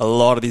 a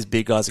lot of these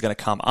big guys are going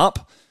to come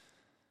up.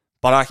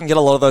 But I can get a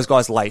lot of those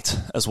guys late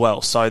as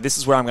well. So this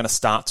is where I'm going to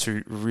start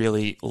to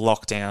really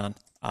lock down,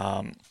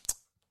 a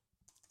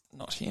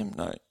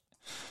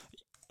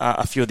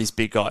few of these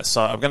big guys.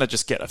 So I'm going to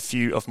just get a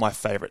few of my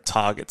favorite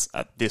targets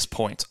at this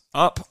point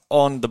up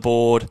on the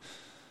board.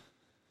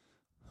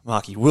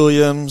 Marky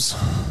Williams.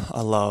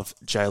 I love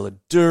Jalen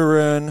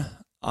Duren.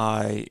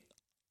 I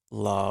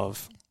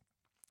love...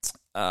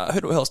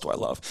 who else do I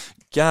love?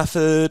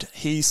 Gafford.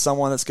 He's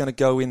someone that's going to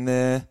go in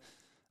there.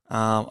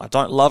 I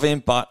don't love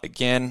him, but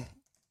again,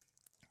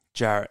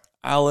 Jarrett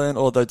Allen,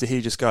 although did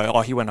he just go? Oh,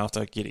 he went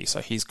after Giddey,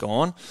 so he's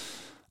gone.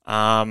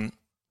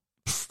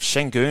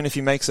 Şengün, if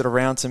he makes it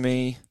around to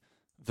me.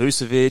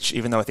 Vucevic,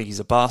 even though I think he's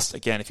a bust.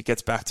 Again, if he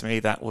gets back to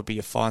me, that would be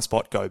a fine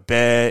spot.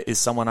 Gobert is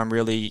someone I'm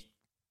really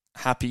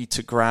happy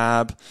to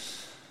grab.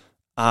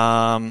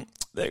 There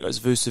goes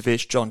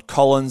Vucevic. John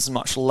Collins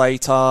much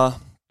later.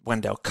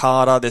 Wendell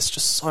Carter. There's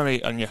just so many.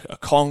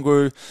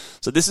 Okongwu.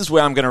 So this is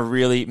where I'm going to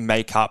really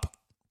make up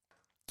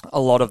a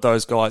lot of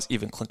those guys,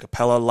 even Clint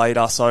Capella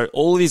later. So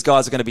all of these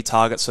guys are going to be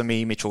targets for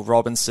me. Mitchell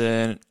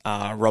Robinson,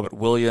 Robert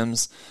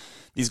Williams.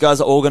 These guys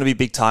are all going to be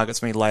big targets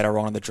for me later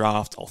on in the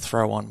draft. I'll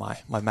throw on my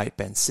mate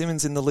Ben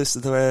Simmons in the list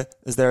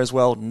is there as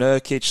well.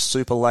 Nurkic,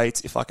 super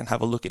late, if I can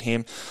have a look at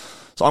him.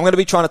 So I'm going to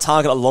be trying to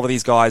target a lot of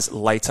these guys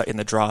later in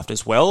the draft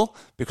as well,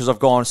 because I've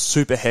gone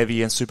super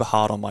heavy and super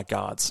hard on my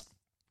guards.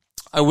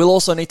 I will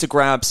also need to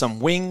grab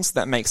some wings.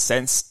 That makes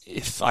sense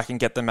if I can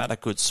get them at a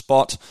good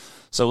spot.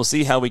 So we'll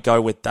see how we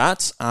go with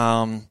that.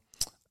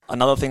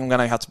 Another thing I'm going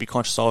to have to be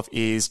conscious of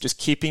is just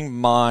keeping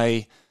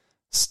my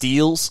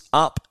steals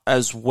up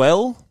as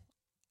well.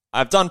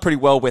 I've done pretty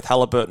well with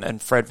Haliburton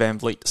and Fred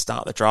VanVleet to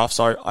start the draft,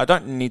 so I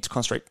don't need to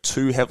concentrate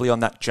too heavily on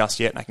that just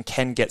yet, and I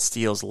can get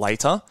steals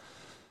later.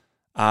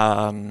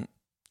 But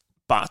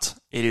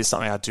it is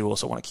something I do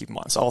also want to keep in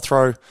mind. So I'll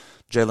throw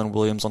Jalen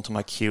Williams onto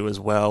my queue as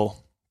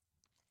well.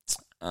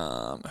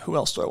 Who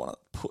else do I want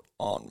to put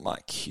on my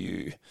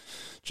queue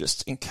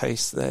just in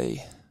case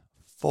they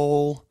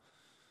fall?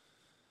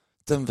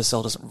 Devin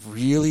Vassell doesn't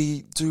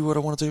really do what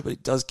I want to do, but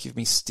it does give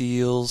me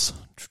steals.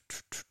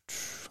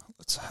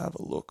 Let's have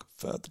a look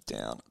further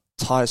down.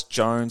 Tyus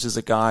Jones is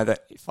a guy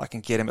that if I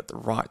can get him at the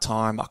right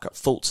time. Markelle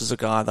Fultz is a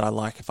guy that I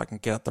like if I can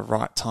get at the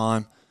right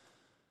time.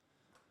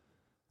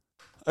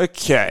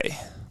 Okay,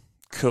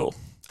 cool.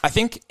 I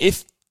think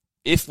if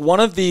one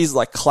of these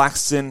like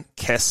Claxton,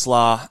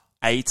 Kessler,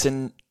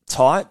 Ayton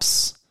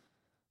types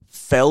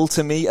fell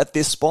to me at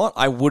this spot,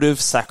 I would have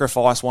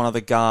sacrificed one of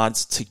the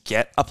guards to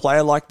get a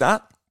player like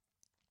that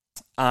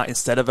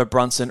instead of a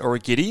Brunson or a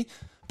Giddey.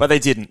 but they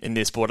didn't in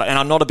this board. And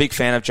I'm not a big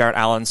fan of Jarrett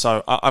Allen,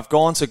 so I've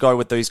gone to go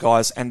with these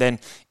guys. And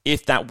then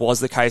if that was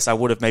the case, I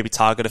would have maybe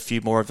targeted a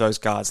few more of those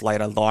guards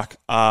later, like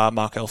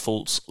Markelle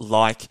Fultz,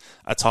 like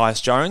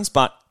Tyus Jones.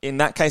 But in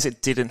that case,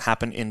 it didn't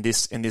happen in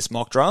this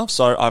mock draft.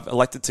 So I've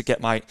elected to get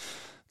my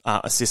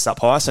assists up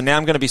higher. So now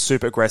I'm going to be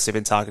super aggressive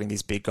in targeting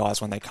these big guys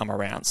when they come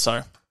around.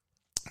 So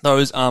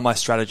those are my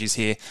strategies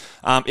here.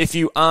 If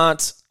you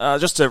aren't,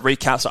 just to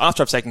recap, so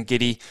after I've taken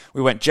Giddey,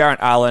 we went Jarrett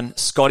Allen,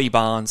 Scotty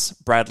Barnes,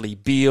 Bradley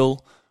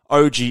Beal,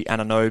 OG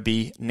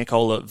Anunoby,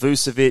 Nikola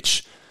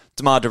Vucevic,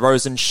 DeMar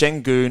DeRozan,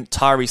 Şengün,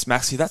 Tyrese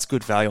Maxey. That's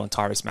good value on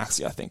Tyrese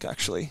Maxey, I think,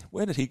 actually.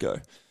 Where did he go?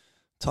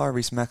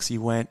 Tyrese Maxey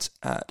went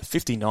at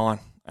 59.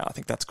 I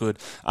think that's good.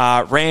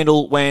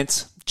 Randall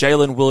went,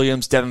 Jalen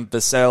Williams, Devin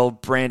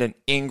Vassell, Brandon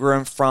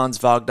Ingram, Franz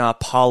Wagner,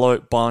 Paolo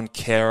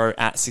Banchero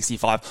at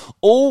 65.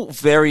 All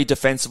very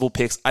defensible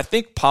picks. I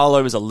think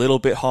Paolo is a little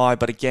bit high,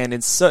 but again,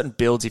 in certain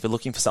builds, if you're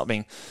looking for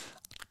something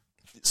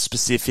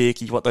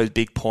specific, you want those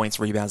big points,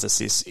 rebounds,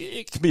 assists,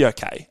 it can be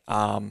okay.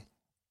 I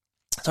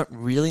don't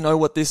really know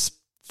what this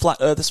flat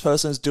earthers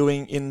person is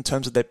doing in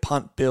terms of their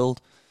punt build.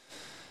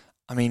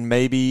 I mean,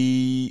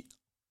 maybe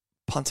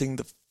punting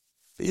the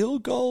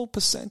field goal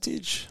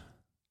percentage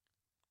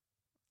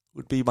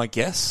would be my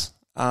guess.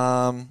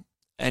 And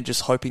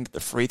just hoping that the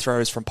free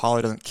throws from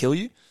Paolo doesn't kill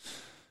you.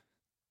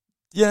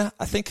 Yeah,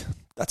 I think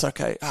that's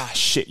okay.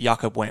 Shit,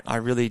 Jakob went. I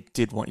really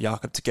did want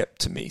Jakob to get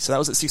to me. So that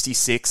was at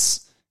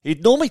 66. He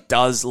normally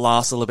does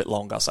last a little bit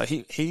longer. So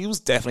he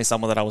was definitely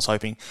someone that I was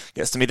hoping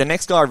gets to me. The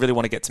next guy I really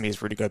want to get to me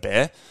is Rudy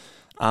Gobert.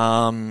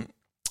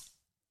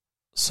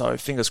 So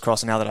fingers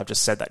crossed now that I've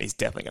just said that, he's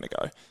definitely going to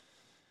go.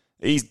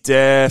 He's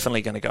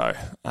definitely going to go.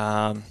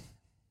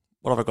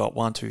 What have I got?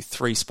 1, 2,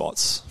 3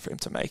 spots for him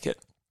to make it.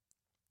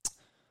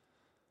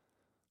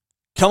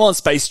 Come on,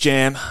 Space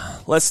Jam.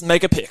 Let's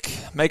make a pick.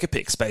 Make a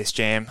pick, Space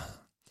Jam.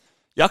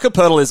 Jakob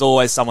Poeltl is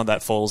always someone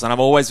that falls, and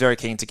I'm always very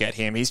keen to get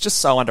him. He's just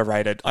so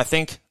underrated. I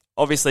think,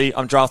 obviously,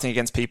 I'm drafting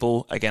against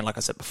people, again, like I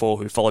said before,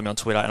 who follow me on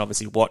Twitter and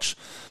obviously watch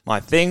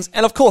my things.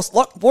 And of course,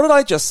 what did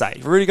I just say?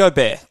 Rudy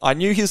Gobert. I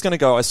knew he was going to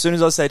go. As soon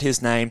as I said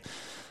his name,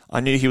 I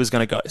knew he was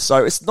going to go.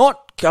 So it's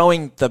not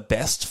going the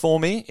best for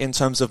me in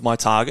terms of my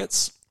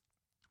targets.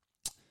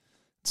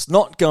 It's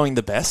not going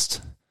the best.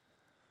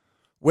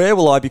 Where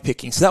will I be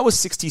picking? So that was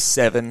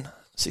 67,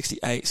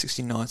 68,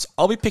 69. So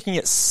I'll be picking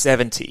at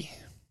 70.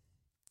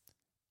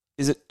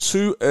 Is it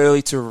too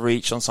early to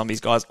reach on some of these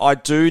guys? I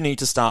do need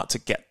to start to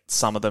get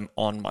some of them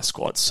on my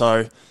squad.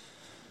 So,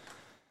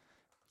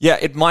 yeah,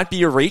 it might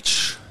be a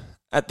reach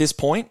at this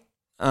point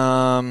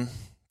to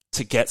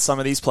get some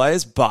of these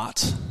players,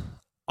 but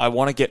I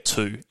want to get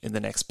 2 in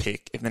the next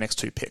pick, in the next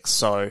 2 picks.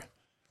 So,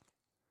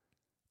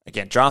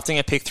 again, drafting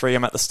at pick 3,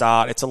 I'm at the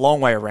start. It's a long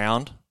way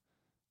around.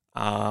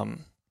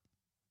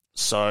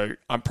 So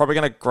I'm probably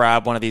going to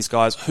grab one of these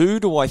guys. Who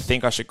do I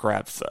think I should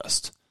grab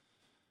first?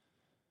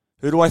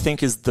 Who do I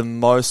think is the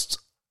most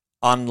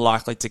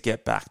unlikely to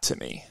get back to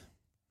me?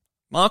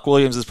 Mark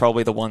Williams is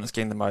probably the one that's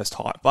getting the most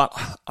hype, but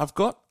I've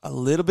got a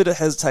little bit of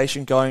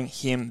hesitation going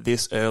him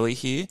this early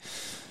here.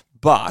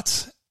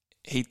 But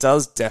he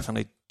does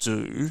definitely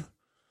do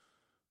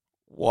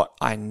what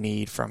I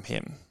need from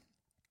him.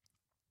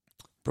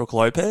 Brook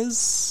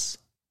Lopez?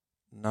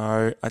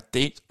 No, I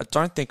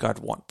don't think I'd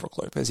want Brook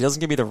Lopez. He doesn't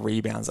give me the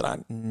rebounds that I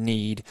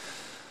need.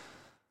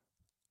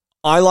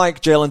 I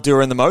like Jalen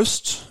Duren the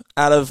most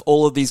out of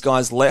all of these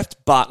guys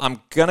left, but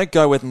I'm going to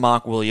go with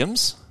Mark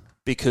Williams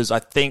because I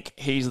think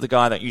he's the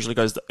guy that usually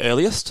goes the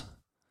earliest.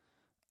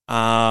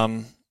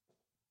 But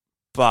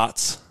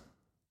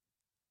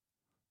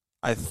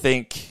I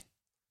think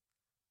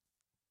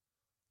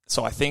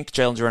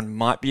Jalen Duren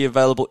might be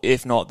available.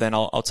 If not, then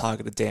I'll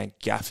target a Dan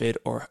Gafford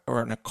or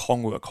an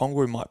Okongwu.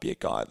 Okongwu might be a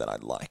guy that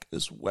I'd like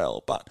as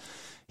well, but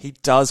he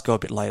does go a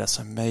bit later,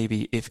 so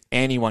maybe if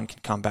anyone can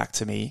come back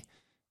to me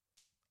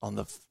on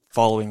the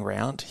following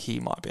round, he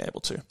might be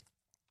able to.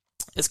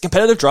 It's a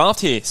competitive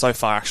draft here so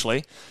far,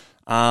 actually.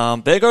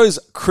 There goes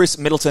Chris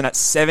Middleton at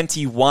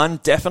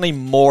 71. Definitely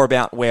more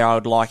about where I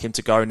would like him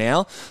to go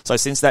now. So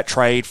since that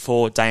trade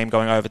for Dame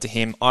going over to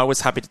him, I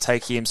was happy to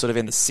take him sort of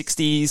in the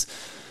 60s.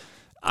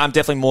 I'm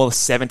definitely more the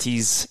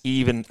 70s,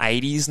 even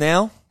 80s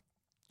now,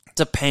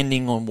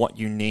 depending on what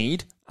you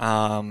need.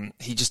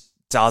 He just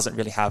doesn't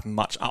really have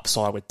much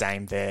upside with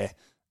Dame there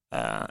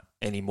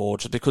anymore,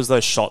 just because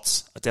those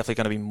shots are definitely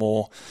going to be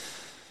more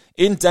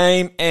in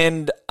Dame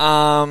and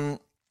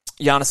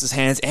Giannis's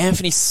hands.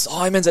 Anthony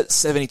Simons at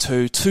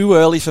 72, too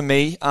early for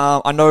me.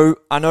 I know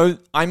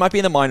I might be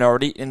in the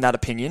minority in that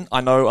opinion.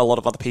 I know a lot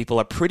of other people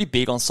are pretty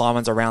big on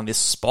Simons around this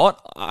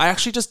spot. I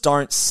actually just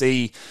don't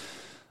see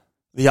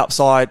the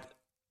upside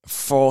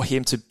for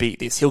him to beat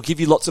this. He'll give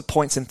you lots of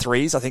points and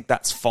threes. I think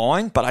that's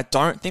fine, but I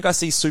don't think I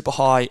see super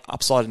high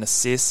upside in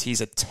assists.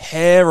 He's a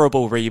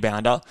terrible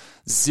rebounder.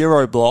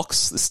 0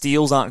 blocks. The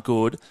steals aren't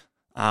good.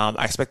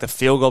 I expect the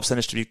field goal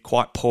percentage to be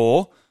quite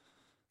poor.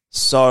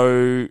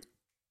 So,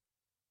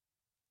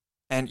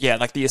 and yeah,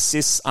 like the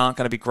assists aren't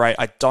going to be great.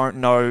 I don't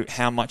know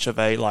how much of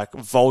a like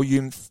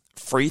volume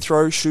free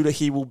throw shooter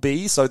he will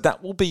be. So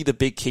that will be the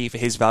big key for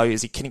his value.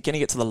 Is he can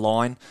get to the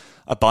line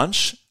a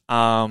bunch?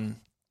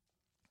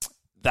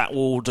 That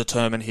will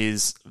determine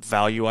his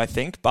value, I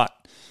think. But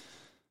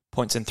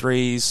points and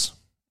threes,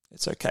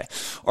 it's okay.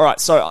 All right,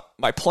 so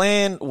my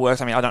plan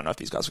worked. I mean, I don't know if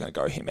these guys are going to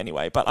go him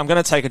anyway, but I'm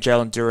going to take a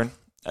Jalen Duren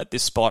at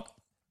this spot.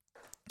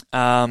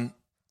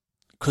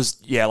 Because,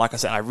 yeah, like I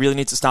said, I really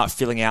need to start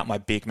filling out my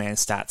big man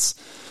stats.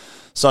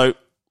 So,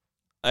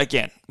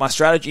 again, my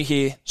strategy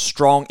here,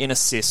 strong in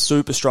assists,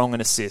 super strong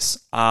in assists.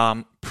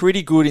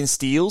 Pretty good in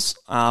steals.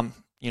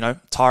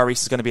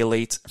 Tyrese is going to be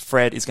elite.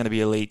 Fred is going to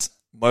be elite.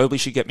 Mobley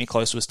should get me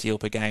close to a steal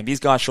per game.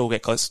 These guys should all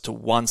get close to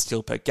 1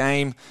 steal per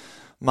game.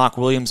 Mark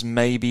Williams,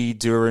 maybe.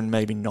 Duren,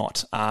 maybe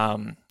not.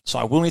 So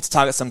I will need to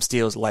target some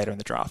steals later in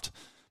the draft,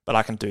 but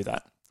I can do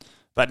that.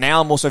 But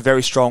now I'm also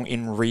very strong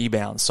in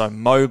rebounds. So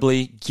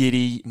Mobley,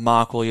 Giddey,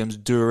 Mark Williams,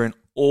 Duren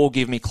all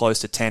give me close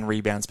to 10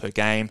 rebounds per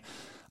game.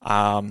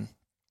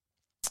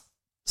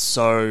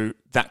 So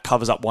that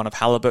covers up one of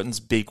Haliburton's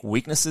big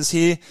weaknesses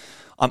here.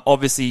 I'm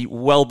obviously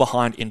well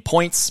behind in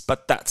points,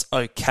 but that's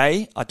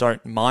okay. I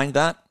don't mind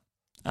that.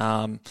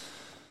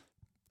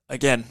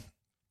 Again,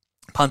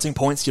 punting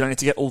points, you don't need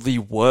to get all the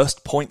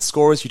worst point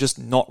scorers. You're just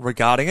not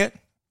regarding it.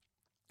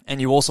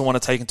 And you also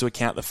want to take into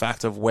account the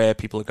fact of where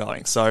people are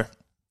going. So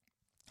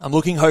I'm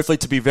looking hopefully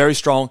to be very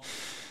strong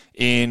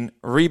in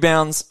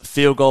rebounds,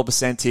 field goal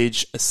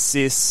percentage,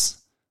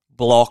 assists,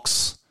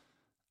 blocks,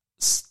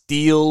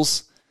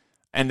 steals,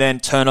 and then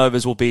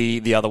turnovers will be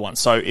the other one.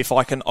 So if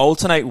I can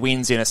alternate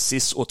wins in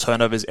assists or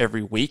turnovers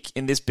every week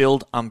in this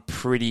build, I'm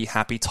pretty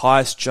happy.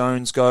 Tyus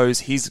Jones goes.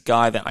 He's a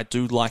guy that I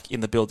do like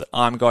in the build that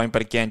I'm going.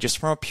 But again, just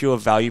from a pure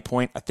value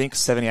point, I think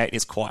 78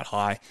 is quite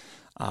high.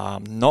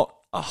 Not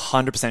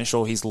 100%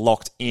 sure he's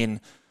locked in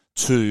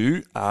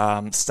to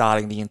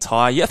starting the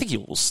entire year. I think he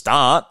will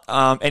start,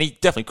 and he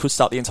definitely could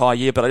start the entire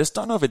year, but I just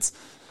don't know if it's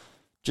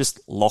just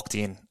locked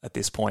in at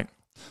this point.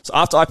 So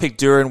after I picked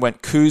Duren,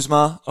 went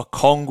Kuzma,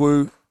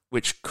 Okongwu,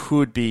 which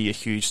could be a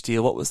huge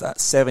steal. What was that?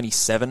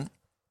 77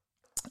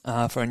 for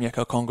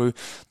Onyeka Okongwu.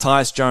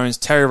 Tyus Jones,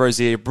 Terry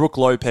Rozier, Brook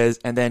Lopez,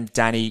 and then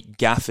Danny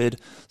Gafford.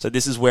 So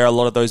this is where a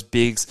lot of those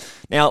bigs...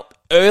 Now,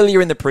 earlier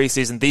in the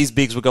preseason, these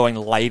bigs were going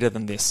later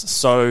than this.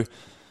 So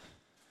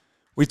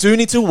we do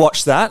need to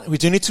watch that. We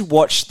do need to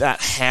watch that,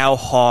 how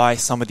high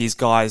some of these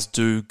guys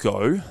do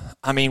go.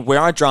 I mean, where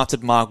I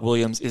drafted Mark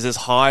Williams is as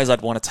high as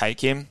I'd want to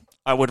take him.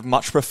 I would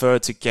much prefer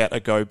to get a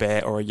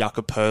Gobert or a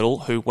Jakob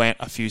Poeltl, who went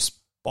a few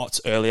spots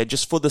earlier,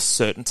 just for the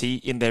certainty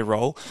in their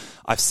role.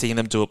 I've seen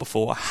them do it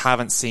before. I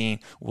haven't seen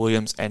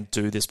Williams and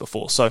do this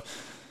before. So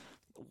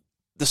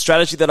the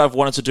strategy that I've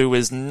wanted to do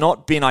has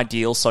not been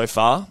ideal so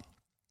far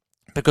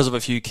because of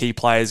a few key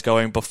players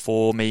going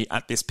before me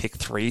at this pick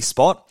 3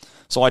 spot.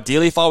 So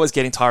ideally, if I was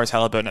getting Tyrese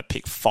Haliburton at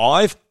pick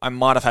 5, I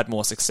might have had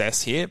more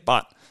success here.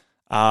 But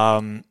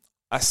I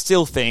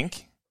still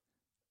think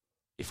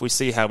if we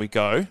see how we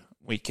go,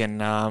 we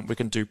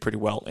can do pretty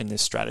well in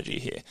this strategy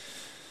here.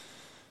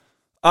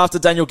 After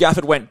Daniel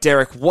Gafford went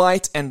Derek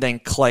White and then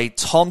Klay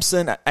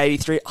Thompson at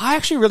 83. I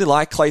actually really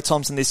like Klay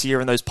Thompson this year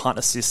in those punt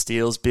assist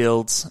steals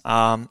builds.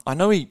 I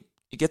know he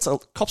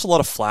cops a lot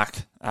of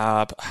flack,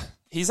 but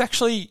he's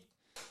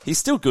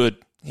still good.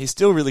 He's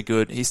still really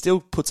good. He still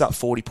puts up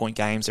 40-point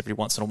games every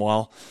once in a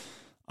while.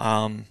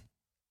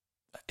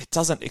 It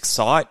doesn't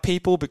excite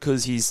people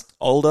because he's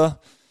older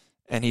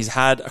and he's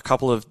had a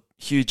couple of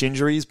huge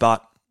injuries,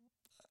 but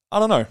I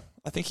don't know.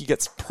 I think he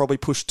gets probably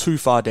pushed too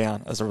far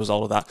down as a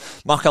result of that.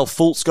 Markelle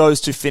Fultz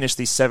goes to finish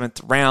the 7th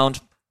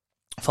round,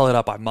 followed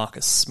up by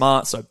Marcus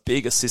Smart. So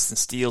big assist and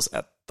steals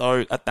at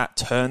that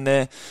turn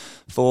there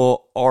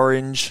for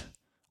Orange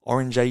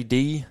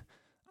AD.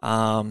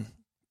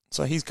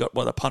 So he's got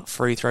a punt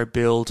free throw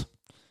build.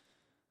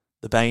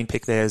 The Bane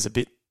pick there is a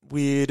bit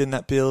weird in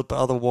that build, but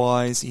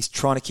otherwise he's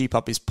trying to keep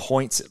up his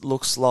points, it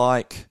looks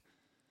like.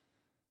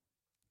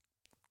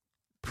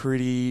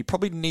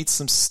 Probably needs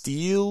some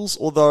steals,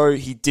 although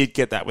he did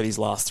get that with his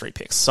last 3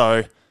 picks.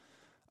 So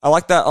I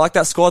like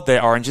that squad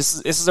there, Orange.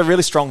 This is a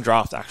really strong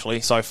draft,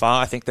 actually, so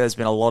far. I think there's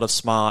been a lot of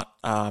smart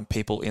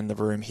people in the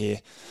room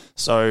here.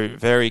 So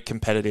very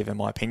competitive, in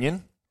my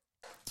opinion.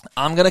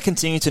 I'm going to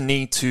continue to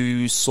need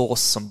to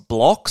source some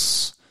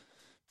blocks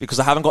because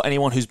I haven't got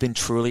anyone who's been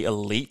truly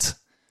elite.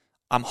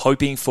 I'm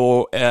hoping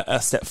for a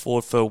step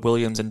forward for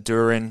Williams and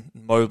Duren,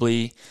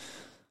 Mobley,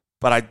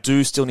 but I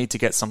do still need to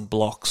get some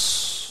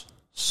blocks.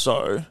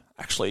 So,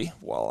 actually,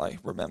 while I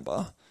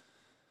remember,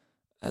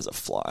 as a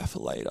flyer for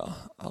later,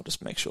 I'll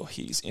just make sure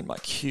he's in my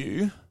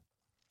queue.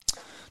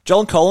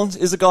 John Collins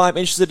is a guy I'm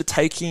interested in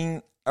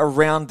taking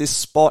around this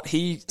spot.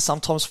 He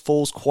sometimes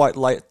falls quite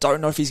late. Don't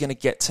know if he's going to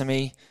get to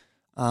me,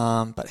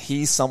 but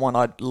he's someone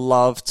I'd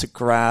love to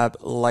grab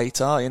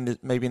later,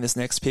 maybe in this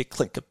next pick.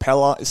 Clint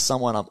Capella is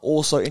someone I'm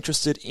also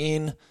interested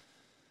in.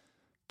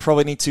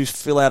 Probably need to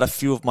fill out a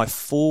few of my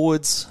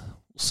forwards.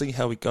 We'll see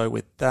how we go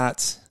with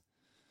that.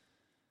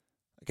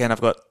 Again,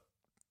 I've got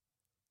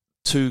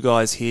 2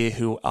 guys here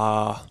who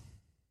are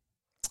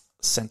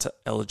center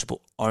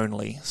eligible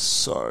only,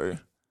 so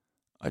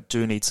I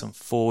do need some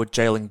forward.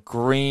 Jalen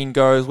Green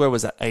goes. Where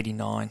was that?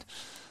 89.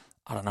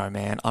 I don't know,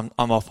 man. I'm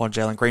off on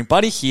Jalen Green.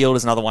 Buddy Hield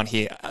is another one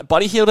here.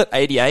 Buddy Hield at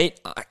 88,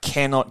 I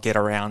cannot get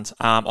around.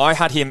 I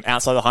had him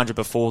outside the 100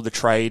 before the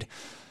trade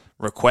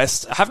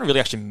request. I haven't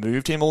really actually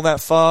moved him all that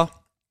far.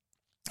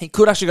 He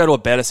could actually go to a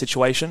better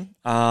situation,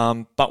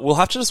 but we'll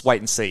have to just wait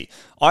and see.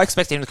 I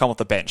expect him to come off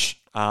the bench.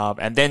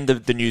 And then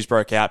the news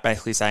broke out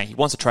basically saying he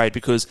wants a trade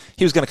because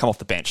he was going to come off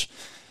the bench.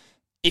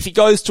 If he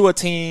goes to a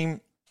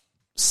team,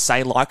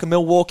 say like a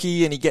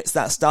Milwaukee, and he gets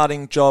that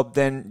starting job,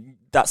 then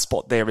that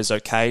spot there is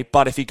okay.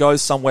 But if he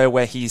goes somewhere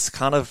where he's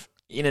kind of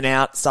in and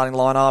out, starting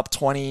lineup,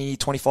 20,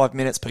 25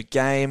 minutes per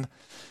game,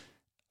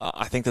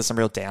 I think there's some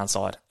real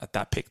downside at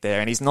that pick there.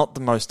 And he's not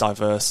the most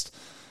diverse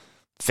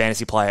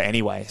fantasy player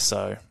anyway,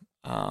 so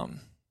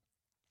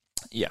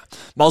yeah.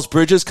 Miles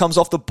Bridges comes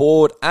off the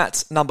board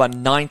at number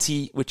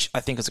 90, which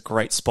I think is a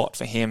great spot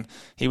for him.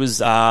 He was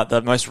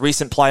the most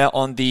recent player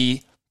on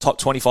the top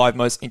 25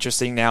 most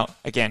interesting. Now,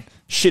 again,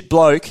 shit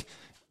bloke.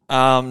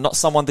 Not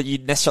someone that you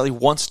necessarily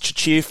want to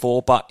cheer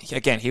for, but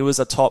again, he was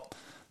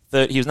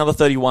he was number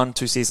 31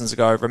 2 seasons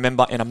ago.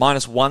 Remember, in a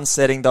 -1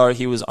 setting, though,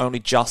 he was only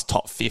just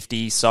top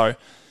 50. So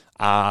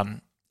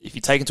if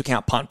you take into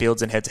account punt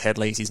builds and head-to-head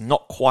leagues, he's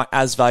not quite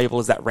as valuable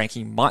as that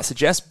ranking might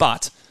suggest.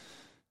 But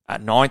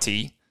at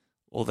 90,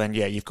 well then,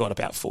 yeah, you've got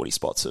about 40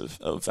 spots of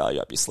value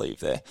up your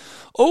sleeve there.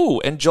 Oh,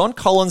 and John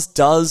Collins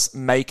does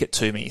make it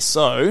to me.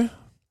 So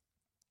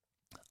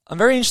I'm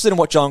very interested in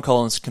what John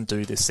Collins can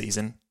do this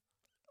season.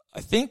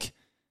 I think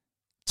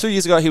 2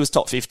 years ago he was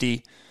top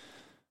 50.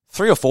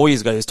 3 or 4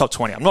 years ago he was top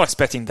 20. I'm not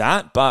expecting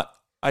that, but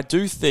I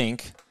do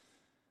think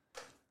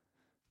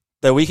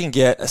that we can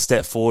get a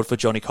step forward for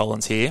Johnny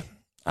Collins here.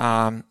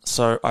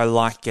 So I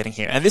like getting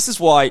him. And this is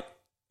why,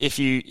 if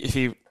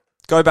you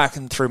go back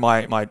and through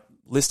my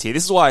list here,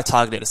 this is why I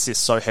targeted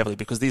assists so heavily,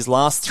 because these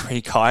last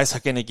 3 guys are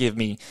going to give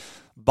me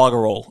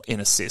bugger all in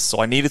assists.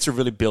 So I needed to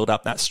really build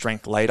up that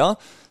strength later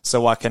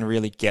so I can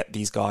really get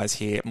these guys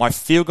here. My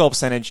field goal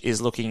percentage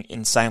is looking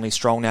insanely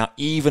strong now,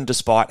 even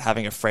despite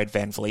having a Fred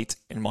VanVleet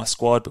in my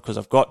squad, because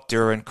I've got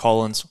Duran,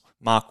 Collins,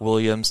 Mark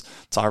Williams,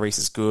 Tyrese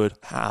is good,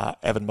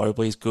 Evan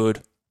Mobley is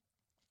good.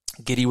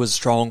 Giddey was a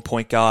strong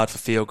point guard for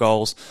field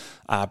goals.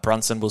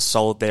 Brunson was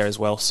solid there as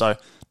well. So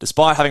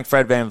despite having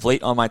Fred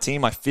VanVleet on my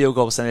team, my field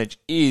goal percentage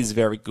is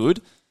very good,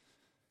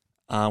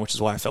 which is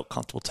why I felt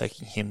comfortable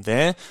taking him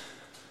there.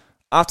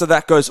 After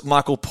that goes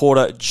Michael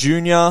Porter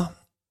Jr.,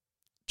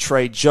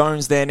 Trey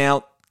Jones there.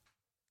 Now,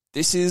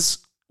 this is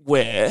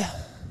where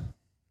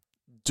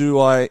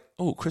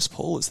Chris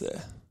Paul is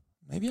there.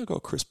 Maybe I go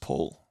Chris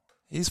Paul.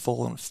 He's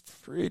fallen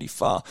pretty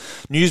far.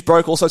 News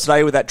broke also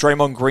today with that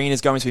Draymond Green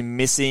is going to be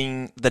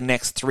missing the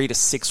next 3 to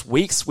 6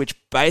 weeks, which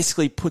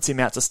basically puts him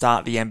out to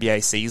start the NBA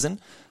season.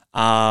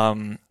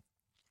 3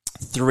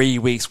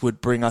 weeks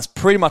would bring us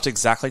pretty much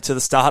exactly to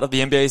the start of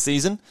the NBA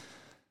season,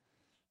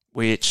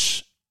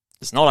 which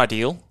is not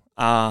ideal.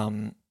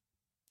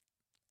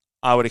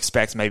 I would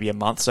expect maybe a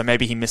month, so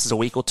maybe he misses a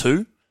week or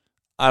 2,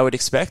 I would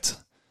expect.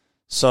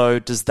 So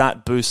does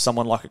that boost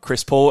someone like a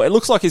Chris Paul? It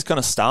looks like he's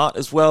going to start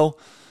as well.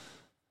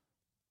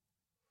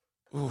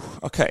 Ooh,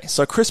 okay,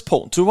 so Chris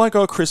Paul. Do I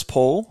go Chris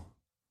Paul?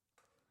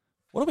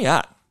 What are we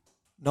at?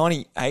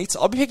 98?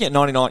 I'll be picking at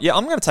 99. Yeah,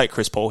 I'm going to take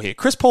Chris Paul here.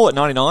 Chris Paul at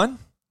 99.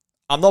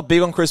 I'm not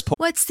big on Chris Paul.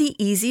 What's the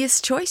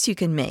easiest choice you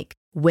can make?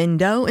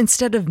 Window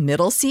instead of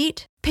middle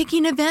seat?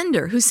 Picking a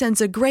vendor who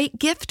sends a great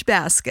gift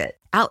basket?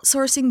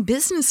 Outsourcing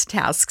business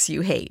tasks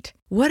you hate?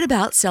 What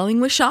about selling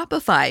with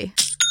Shopify?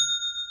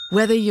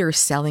 Whether you're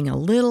selling a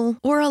little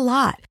or a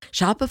lot,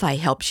 Shopify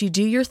helps you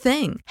do your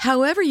thing,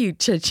 however you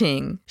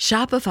cha-ching.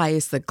 Shopify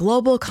is the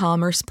global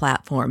commerce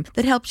platform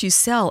that helps you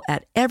sell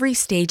at every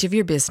stage of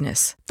your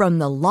business. From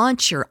the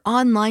launch your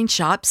online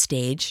shop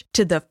stage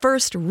to the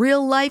first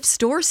real-life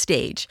store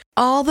stage,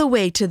 all the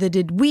way to the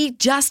did we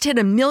just hit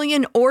 1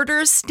 million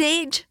orders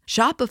stage.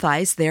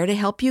 Shopify's there to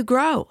help you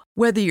grow.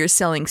 Whether you're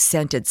selling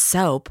scented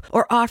soap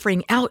or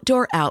offering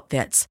outdoor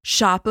outfits,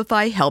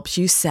 Shopify helps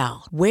you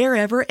sell.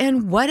 Wherever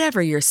and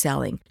whatever you're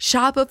selling,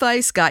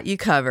 Shopify's got you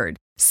covered.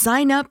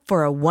 Sign up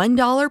for a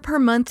 $1 per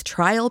month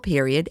trial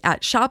period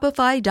at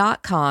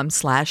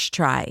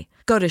shopify.com/try.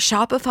 Go to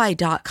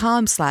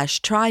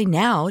shopify.com/try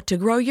now to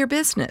grow your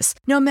business,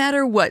 no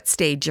matter what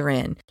stage you're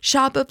in.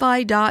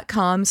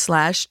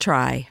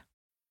 Shopify.com/try.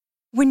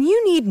 When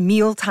you need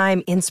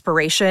mealtime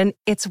inspiration,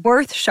 it's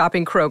worth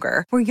shopping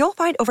Kroger, where you'll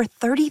find over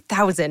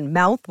 30,000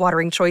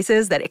 mouth-watering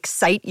choices that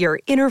excite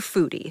your inner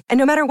foodie. And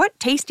no matter what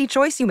tasty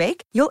choice you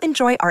make, you'll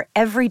enjoy our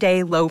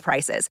everyday low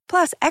prices,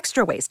 plus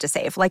extra ways to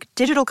save, like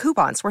digital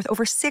coupons worth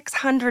over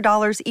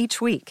 $600 each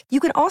week. You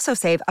can also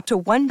save up to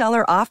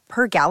 $1 off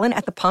per gallon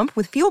at the pump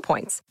with fuel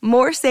points.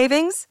 More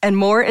savings and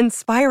more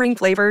inspiring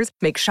flavors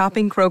make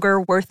shopping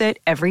Kroger worth it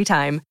every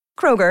time.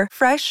 Kroger,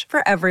 fresh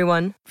for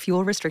everyone.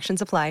 Fuel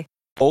restrictions apply.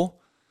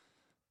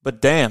 But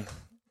damn,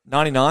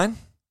 99?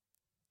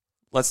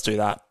 Let's do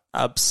that.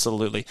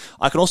 Absolutely.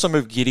 I can also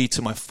move Giddey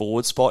to my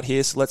forward spot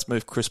here, so let's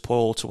move Chris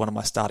Paul to one of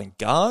my starting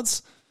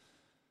guards.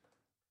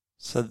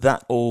 So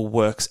that all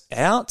works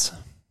out.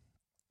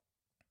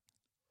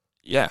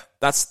 yeah,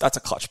 that's a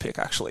clutch pick,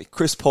 actually.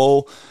 Chris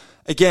Paul,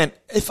 again,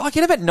 if I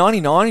get him at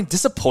 99, it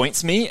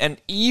disappoints me.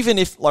 And even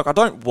if, like, I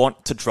don't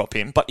want to drop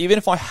him, but even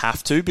if I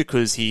have to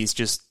because he's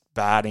just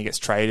bad and he gets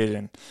traded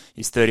and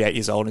he's 38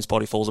 years old and his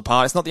body falls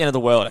apart, it's not the end of the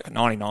world at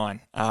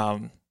 99.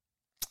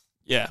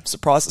 Yeah, I'm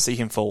surprised to see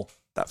him fall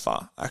that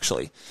far,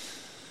 actually.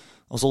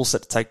 I was all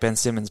set to take Ben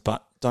Simmons,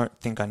 but don't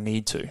think I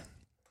need to.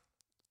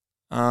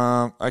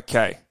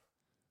 Okay.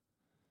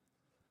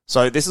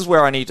 So this is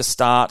where I need to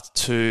start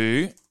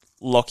to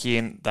lock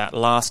in that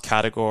last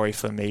category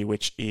for me,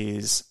 which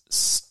is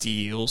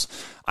steals.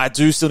 I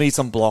do still need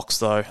some blocks,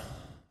 though.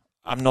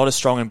 I'm not as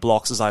strong in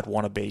blocks as I'd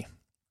want to be.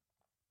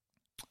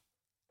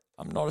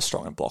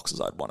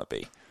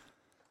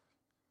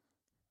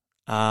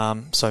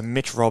 So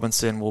Mitch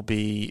Robinson will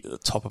be at the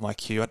top of my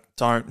queue. I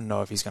don't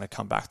know if he's going to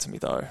come back to me,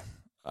 though.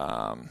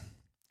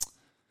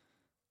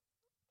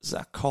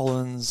 Zach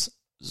Collins,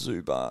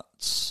 Zubac,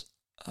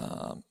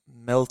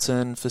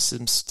 Melton for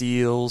some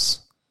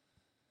steals.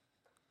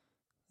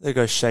 There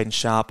goes Shaden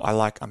Sharp. I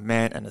like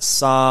Ament and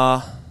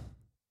Asar.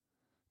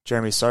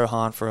 Jeremy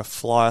Sohan for a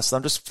flyer. So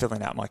I'm just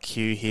filling out my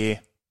queue here.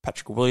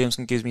 Patrick Williams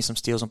can give me some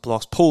steals and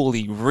blocks.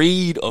 Paulie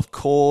Reed, of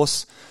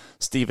course.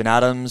 Steven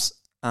Adams,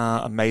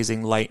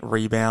 amazing late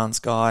rebounds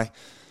guy.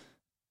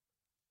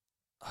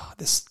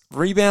 This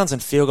rebounds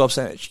and field goal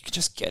percentage, you can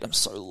just get them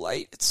so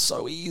late. It's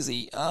so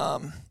easy.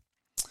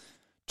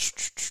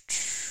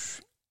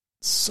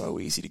 So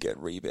easy to get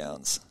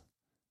rebounds.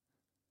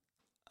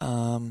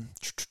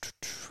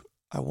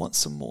 I want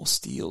some more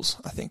steals.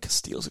 I think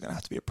steals are going to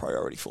have to be a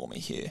priority for me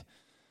here.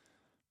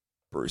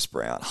 Bruce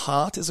Brown.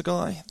 Hart is a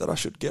guy that I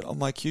should get on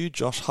my queue.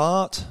 Josh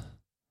Hart.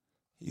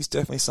 He's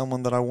definitely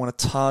someone that I want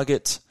to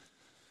target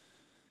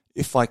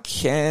if I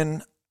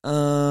can.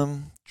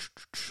 All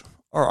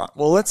right.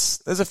 Well,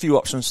 there's a few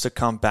options to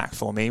come back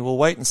for me. We'll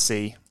wait and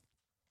see.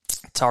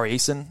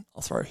 Tyrese,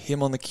 I'll throw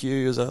him on the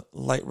queue as a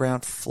late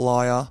round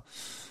flyer.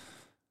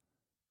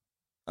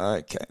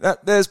 Okay,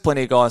 there's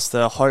plenty of guys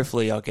there.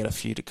 Hopefully I'll get a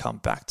few to come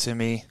back to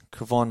me.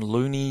 Kevon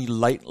Looney,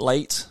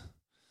 late.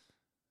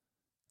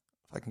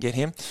 If I can get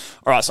him.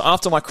 All right, so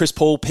after my Chris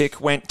Paul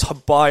pick went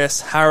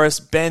Tobias Harris,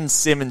 Ben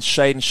Simmons,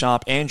 Shaden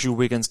Sharp, Andrew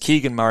Wiggins,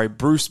 Keegan Murray,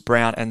 Bruce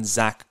Brown, and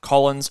Zach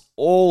Collins.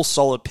 All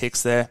solid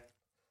picks there.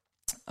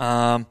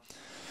 Yeah,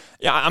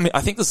 I mean,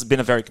 I think this has been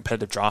a very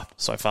competitive draft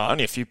so far.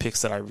 Only a few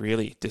picks that I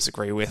really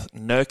disagree with.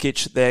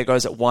 Nurkic there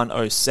goes at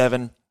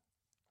 107.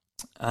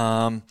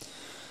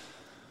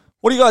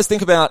 What do you guys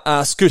think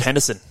about Scoot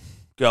Henderson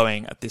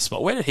going at this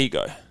spot? Where did he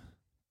go?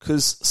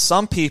 Because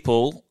some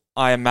people,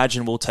 I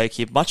imagine, will take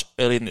him much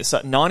earlier than this. So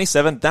at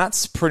 97,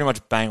 that's pretty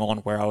much bang on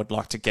where I would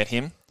like to get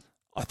him.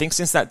 I think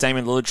since that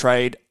Damian Lillard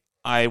trade,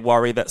 I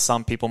worry that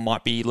some people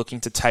might be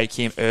looking to take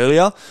him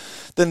earlier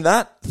than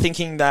that,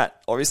 thinking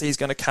that obviously he's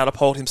going to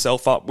catapult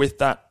himself up with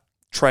that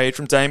trade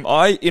from Dame.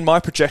 In my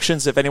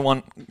projections, if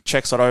anyone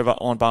checks it over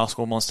on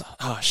Basketball Monster,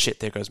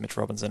 there goes Mitch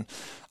Robinson.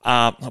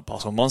 Not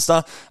Basketball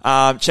Monster.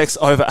 Checks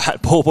over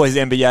at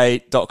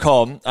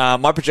ballboysnba.com.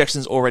 My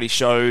projections already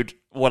showed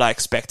what I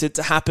expected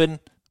to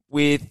happen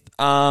with,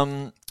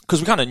 because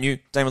we kind of knew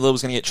Damian Lillard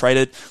was going to get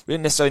traded. We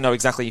didn't necessarily know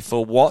exactly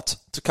for what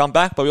to come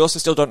back, but we also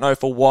still don't know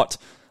for what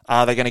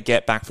they're going to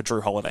get back for Drew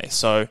Holiday.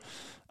 So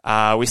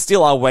we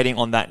still are waiting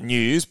on that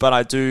news, but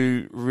I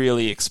do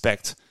really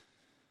expect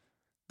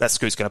that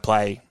Scoot's going to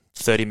play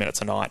 30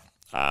 minutes a night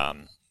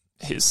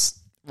his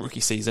rookie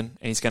season,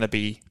 and he's going to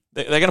be...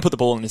 They're going to put the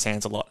ball in his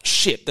hands a lot.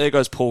 Shit, there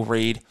goes Paul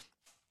Reed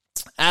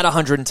at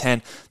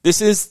 110.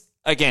 This is,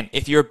 again,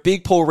 if you're a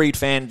big Paul Reed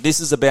fan, this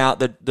is about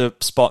the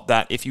spot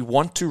that if you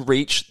want to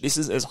reach, this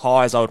is as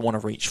high as I would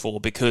want to reach for,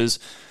 because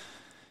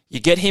you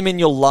get him in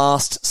your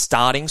last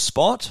starting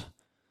spot,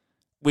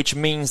 which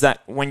means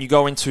that when you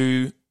go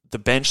into the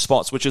bench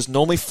spots, which is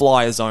normally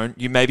flyer zone,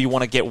 you maybe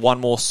want to get one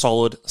more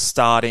solid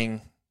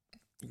starting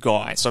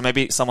guy. So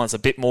maybe someone's a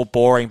bit more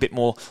boring, a bit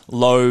more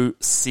low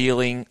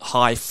ceiling,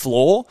 high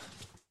floor,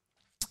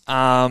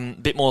 a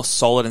bit more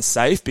solid and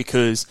safe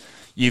because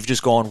you've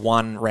just gone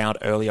one round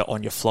earlier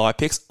on your flyer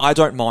picks. I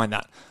don't mind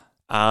that.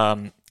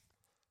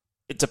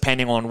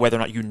 Depending on whether or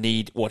not you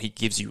need what he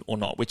gives you or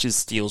not, which is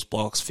steals,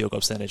 blocks, field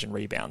goal percentage, and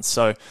rebounds.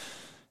 So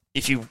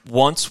if you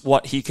want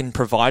what he can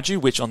provide you,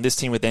 which on this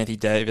team with Anthony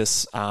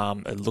Davis,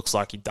 it looks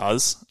like he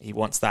does. He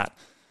wants that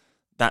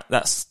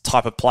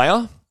type of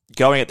player.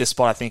 Going at this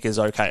spot, I think, is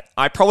okay.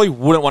 I probably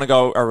wouldn't want to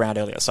go around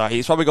earlier. So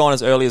he's probably gone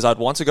as early as I'd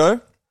want to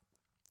go,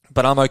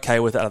 but I'm okay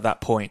with it at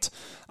that point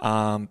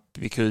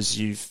because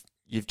you've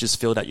just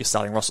filled out your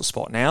starting roster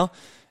spot now,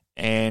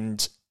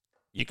 and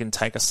you can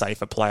take a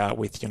safer player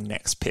with your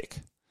next pick.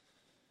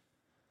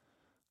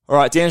 All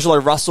right, D'Angelo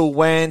Russell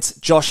went.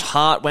 Josh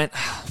Hart went.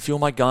 A few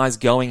of my guys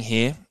going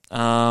here.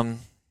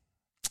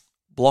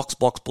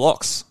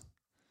 Blocks.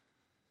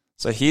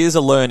 So here's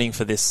a learning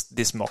for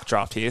this mock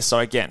draft here. So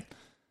again,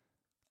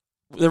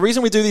 the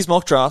reason we do these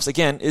mock drafts,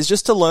 again, is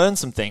just to learn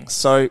some things.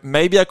 So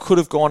maybe I could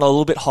have gone a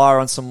little bit higher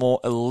on some more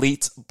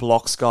elite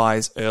blocks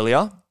guys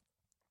earlier.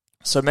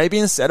 So maybe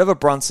instead of a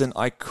Brunson,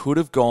 I could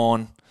have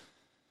gone...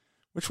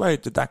 Which way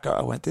did that go?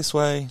 I went this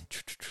way.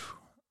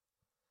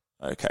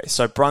 Okay,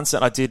 so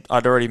Brunson,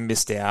 I'd already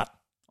missed out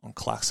on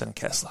Clarkson and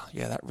Kessler.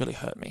 Yeah, that really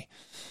hurt me.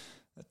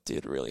 That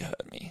did really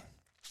hurt me.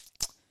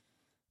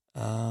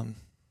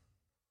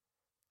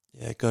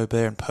 Yeah,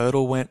 Gobert and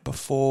Pirtle went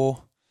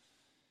before.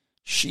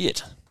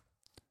 Shit.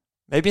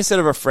 Maybe instead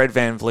of a Fred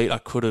VanVleet, I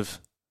could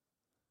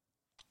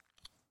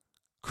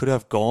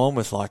have gone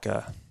with like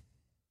a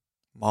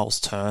Miles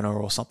Turner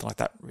or something like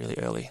that really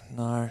early.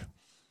 No.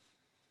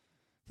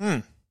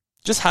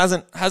 Just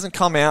hasn't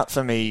come out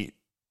for me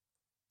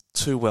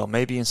too well.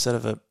 Maybe instead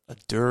of a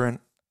Duran,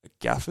 a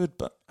Gafford,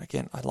 but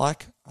again, I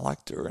like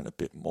Duran a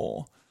bit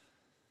more.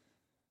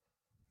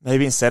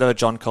 Maybe instead of a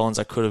John Collins,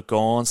 I could have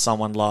gone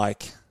someone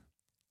like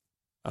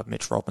a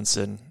Mitch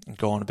Robinson and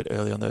gone a bit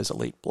early on those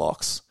elite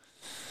blocks.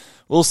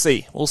 We'll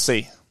see.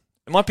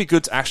 It might be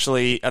good to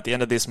actually, at the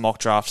end of this mock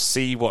draft,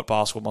 see what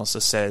Basketball Monster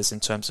says in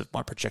terms of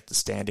my projected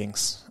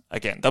standings.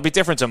 Again, they'll be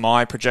different to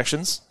my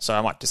projections, so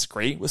I might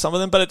disagree with some of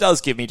them, but it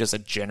does give me just a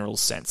general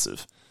sense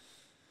of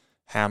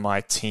how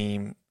my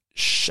team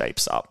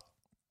shapes up.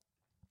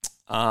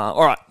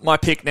 All right, my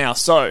pick now.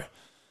 So,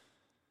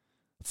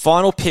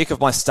 final pick of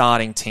my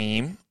starting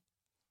team.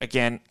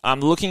 Again,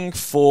 I'm looking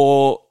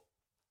for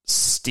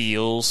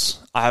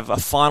steals. I have a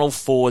final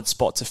forward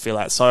spot to fill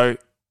out. So,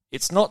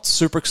 it's not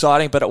super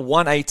exciting, but at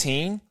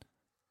 118,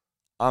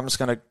 I'm just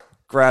going to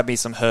grab me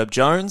some Herb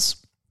Jones,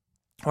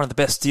 one of the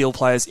best steal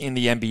players in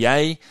the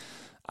NBA.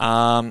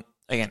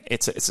 Again,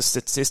 it's a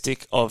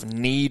statistic of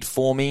need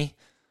for me.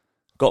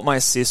 Got my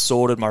assists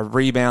sorted, my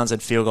rebounds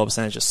and field goal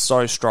percentage is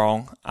so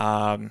strong.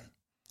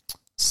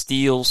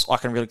 Steals, I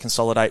can really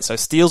consolidate. So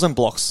steals and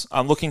blocks.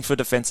 I'm looking for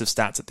defensive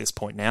stats at this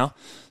point now.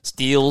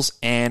 Steals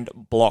and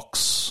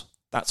blocks.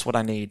 That's what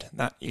I need.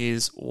 That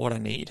is what I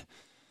need.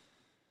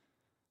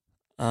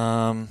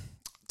 Tari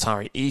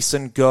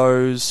Eason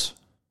goes.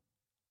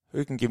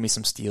 Who can give me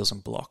some steals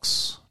and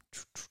blocks?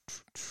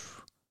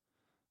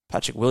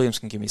 Patrick Williams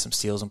can give me some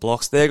steals and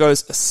blocks. There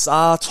goes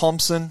Asar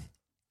Thompson.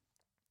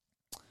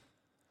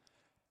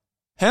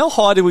 How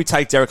high did we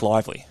take Derek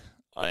Lively?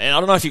 And I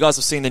don't know if you guys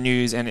have seen the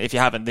news, and if you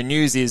haven't, the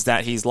news is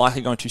that he's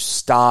likely going to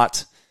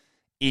start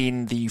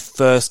in the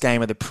first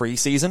game of the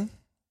preseason,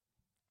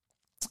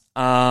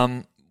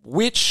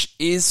 which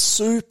is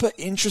super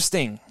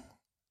interesting.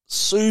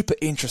 Super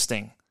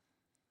interesting.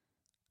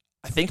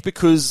 I think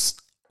because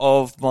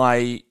of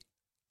my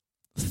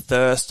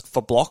thirst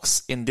for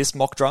blocks in this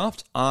mock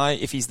draft,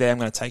 if he's there, I'm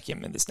going to take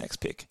him in this next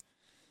pick.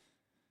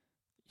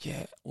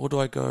 Yeah, or do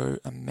I go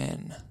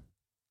Amen?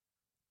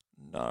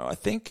 No, I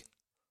think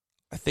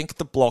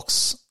the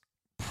blocks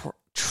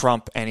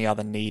trump any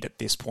other need at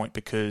this point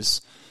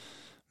because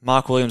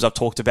Mark Williams, I've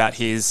talked about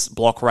his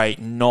block rate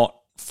not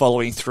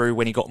following through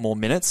when he got more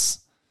minutes.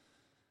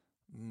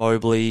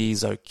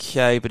 Mobley's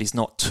okay, but he's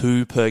not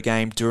 2 per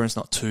game. Duran's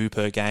not 2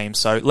 per game.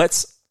 So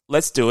let's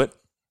do it.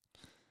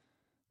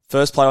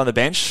 First player on the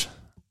bench.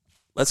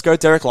 Let's go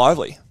Derek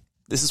Lively.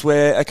 This is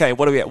where, okay,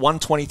 what are we at?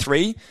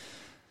 123.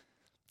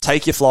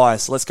 Take your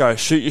flyers. Let's go.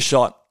 Shoot your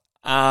shot.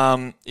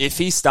 If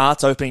he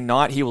starts opening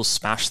night, he will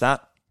smash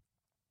that.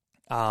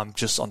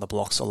 Just on the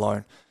blocks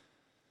alone.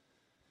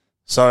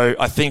 So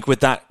I think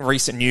with that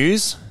recent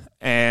news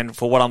and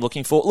for what I'm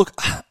looking for, look,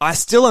 I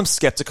still am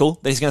skeptical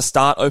that he's going to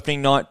start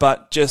opening night,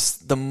 but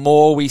just the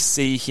more we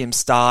see him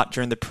start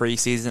during the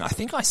preseason, I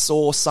think I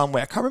saw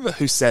somewhere, I can't remember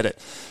who said it,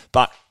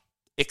 but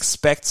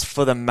expect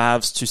for the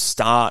Mavs to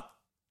start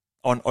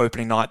on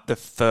opening night the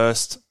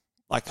first,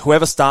 like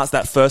whoever starts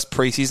that first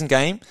preseason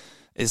game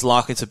is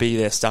likely to be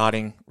their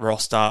starting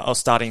roster or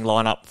starting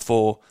lineup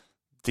for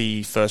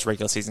the first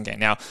regular season game.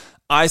 Now,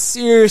 I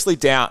seriously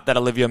doubt that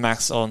Olivia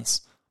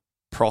Maxon's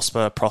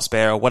Prosper,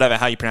 or whatever,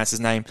 how you pronounce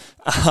his name,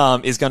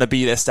 is going to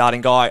be their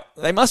starting guy.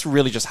 They must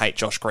really just hate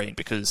Josh Green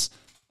because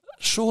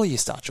surely you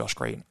start Josh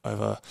Green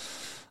over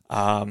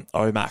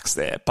Omax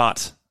there.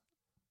 But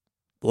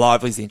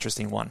Lively's the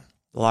interesting one.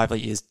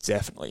 Lively is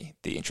definitely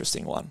the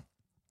interesting one.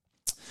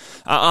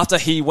 After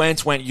he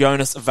went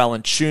Jonas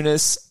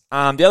Valanciunas.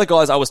 The other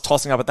guys I was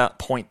tossing up at that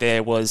point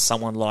there was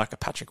someone like a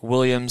Patrick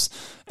Williams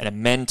and a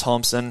Men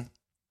Thompson.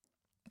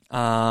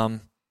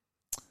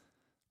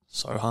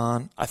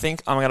 Sohan. I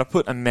think I'm going to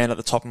put a Men at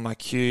the top of my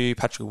queue,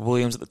 Patrick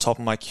Williams at the top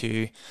of my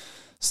queue,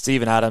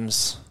 Steven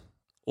Adams,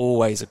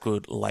 always a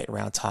good late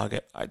round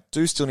target. I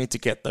do still need to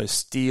get those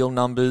steal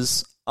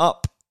numbers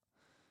up.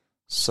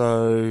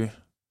 So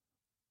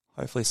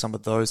hopefully some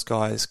of those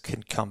guys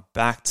can come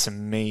back to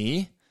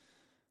me.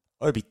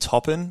 Obi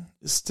Toppin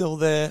is still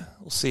there.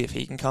 We'll see if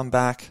he can come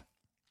back.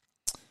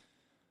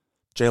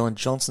 Jalen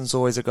Johnson's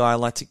always a guy I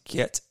like to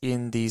get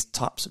in these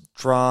types of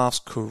drafts.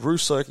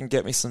 Caruso can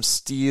get me some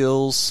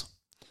steals.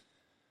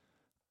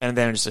 And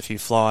then just a few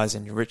flyers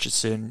in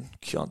Richardson,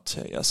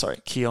 Keontae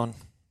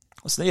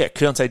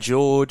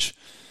George.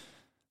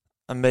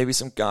 And maybe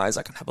some guys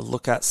I can have a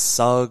look at.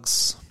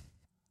 Suggs.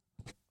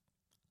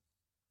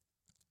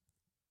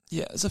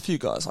 Yeah, there's a few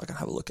guys I can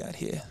have a look at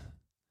here.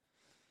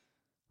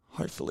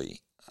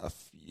 Hopefully a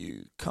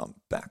few come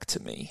back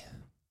to me.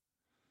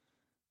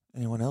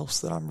 Anyone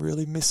else that I'm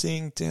really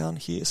missing down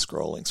here?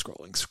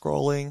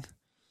 Scrolling.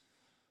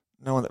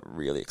 No one that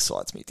really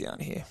excites me down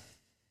here.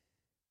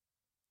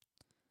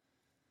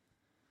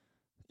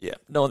 Yeah,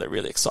 no one that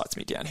really excites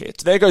me down here.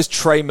 There goes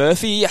Trey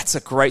Murphy. That's a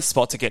great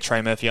spot to get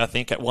Trey Murphy, I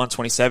think, at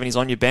 127. He's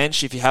on your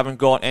bench. If you haven't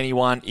got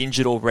anyone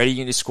injured already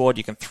in your squad,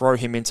 you can throw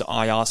him into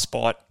IR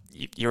spot.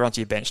 You're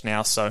onto your bench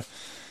now, so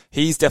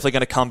he's definitely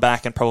going to come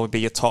back and probably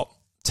be your top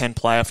 10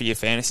 player for your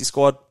fantasy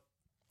squad.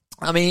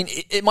 I mean,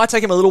 it might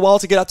take him a little while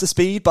to get up to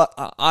speed, but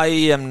I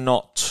am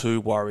not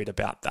too worried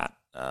about that.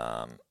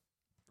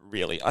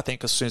 Really, I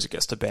think as soon as it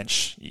gets to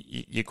bench,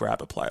 you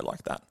grab a player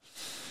like that.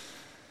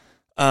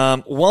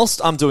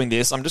 Whilst I'm doing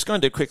this, I'm just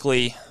going to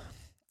quickly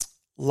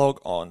log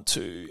on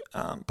to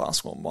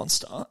Basketball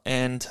Monster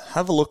and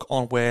have a look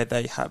on where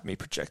they have me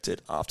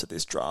projected after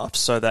this draft,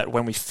 so that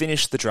when we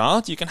finish the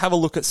draft, you can have a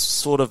look at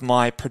sort of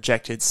my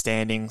projected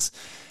standings.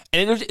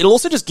 And it'll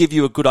also just give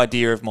you a good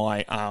idea of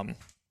my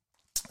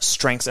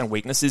strengths and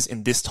weaknesses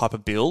in this type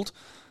of build.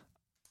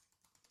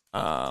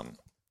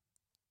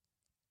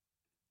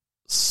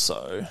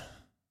 So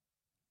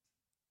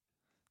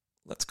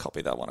let's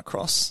copy that one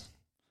across.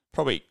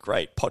 Probably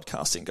great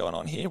podcasting going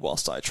on here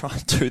whilst I try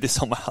and do this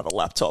on my other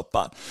laptop,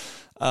 but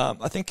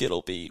I think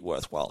it'll be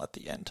worthwhile at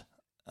the end.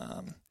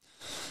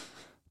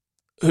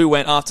 Who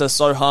went after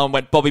Soham?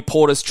 Went Bobby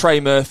Portis, Trey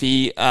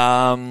Murphy,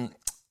 Keldon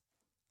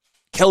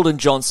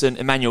Johnson,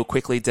 Emmanuel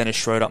Quickly, Dennis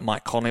Schroeder,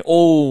 Mike Conley.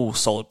 All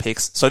solid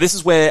picks. So this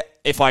is where,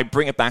 if I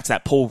bring it back to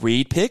that Paul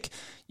Reed pick,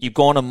 you've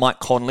gone to Mike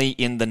Conley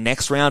in the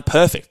next round.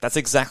 Perfect. That's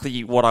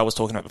exactly what I was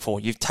talking about before.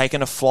 You've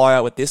taken a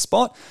flyer with this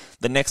spot.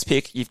 The next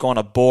pick, you've gone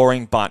a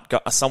boring, but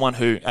got someone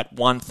who at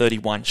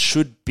 131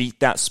 should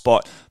beat that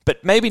spot,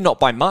 but maybe not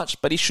by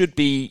much, but he should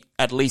be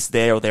at least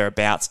there or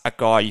thereabouts, a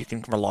guy you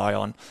can rely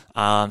on.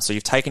 So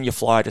you've taken your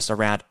flyer just a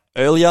round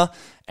earlier,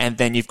 and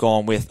then you've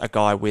gone with a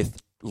guy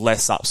with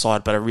less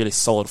upside, but a really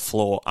solid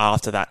floor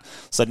after that.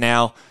 So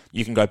now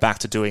you can go back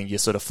to doing your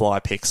sort of flyer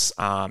picks.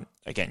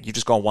 Again, you've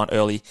just gone one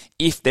early.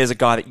 If there's a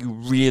guy that you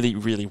really,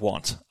 really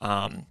want,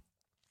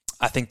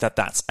 I think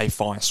that's a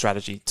fine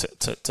strategy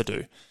to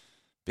do,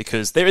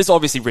 because there is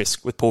obviously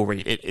risk with Paul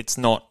Reed. It's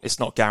not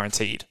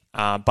guaranteed.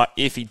 But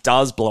if he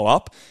does blow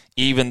up,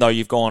 even though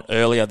you've gone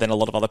earlier than a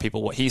lot of other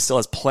people, he still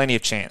has plenty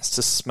of chance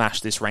to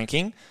smash this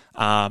ranking.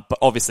 But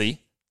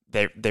obviously,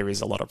 there is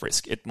a lot of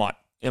risk. It might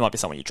be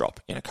someone you drop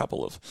in a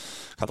couple of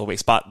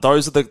weeks. But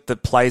those are the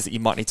plays that you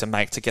might need to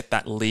make to get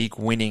that league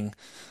winning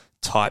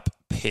type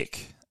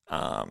pick.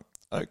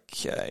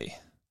 Okay.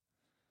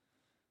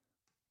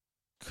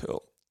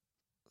 Cool.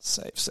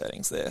 Save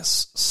settings there.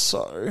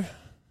 So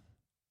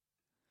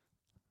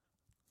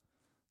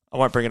I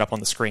won't bring it up on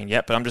the screen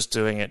yet, but I'm just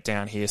doing it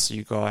down here so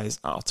you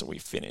guys, after we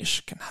finish,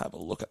 can have a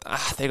look at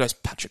that. There goes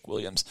Patrick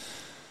Williams.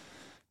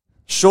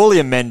 Surely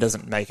Amen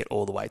doesn't make it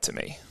all the way to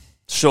me.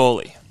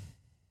 Surely.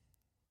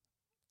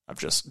 I've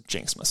just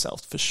jinxed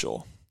myself for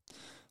sure.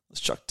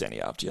 Let's chuck Denny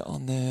Abdia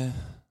on there.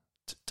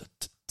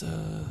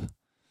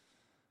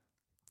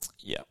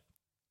 Yeah.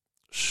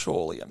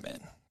 Surely Amen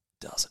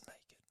doesn't make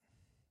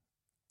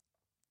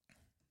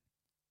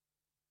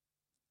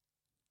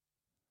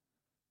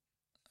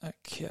it.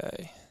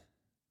 Okay.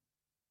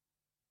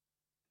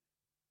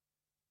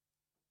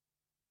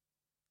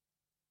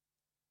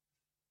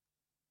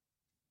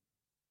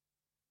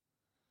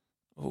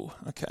 Oh,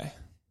 okay.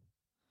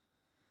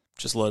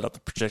 Just load up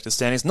the projected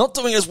standings. Not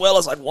doing as well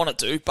as I'd want it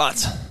to,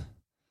 but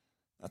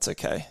that's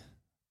okay.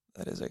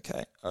 That is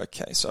okay.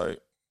 Okay, so,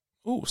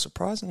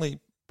 surprisingly,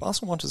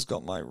 Basketball Monster's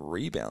got my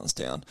rebounds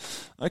down.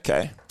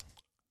 Okay.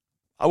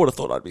 I would have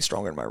thought I'd be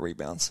stronger in my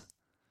rebounds.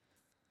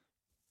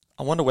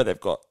 I wonder where they've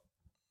got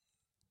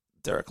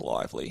Derek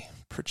Lively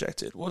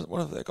projected. What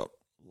have they got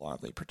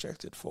Lively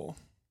projected for?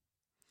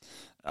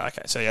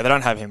 Okay, so yeah, they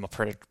don't have him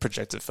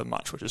projected for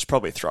much, which is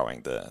probably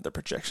throwing the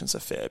projections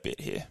a fair bit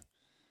here.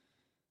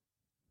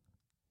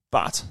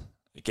 But,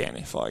 again,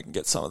 if I can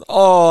get some of the...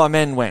 Oh,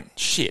 Amen went.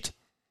 Shit.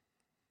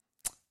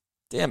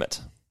 Damn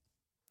it.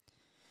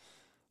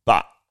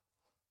 But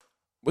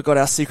we've got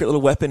our secret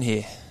little weapon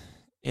here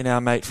in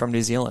our mate from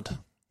New Zealand,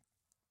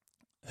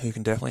 who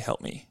can definitely help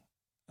me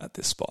at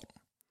this spot.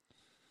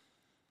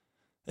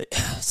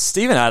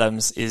 Steven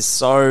Adams is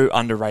so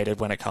underrated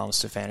when it comes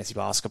to fantasy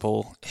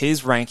basketball.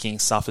 His ranking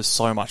suffers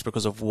so much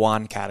because of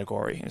one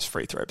category, his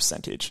free throw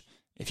percentage.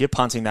 If you're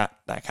punting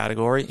that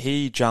category,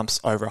 he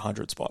jumps over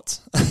 100 spots.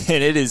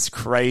 And it is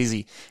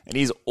crazy. And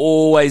he's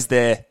always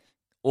there.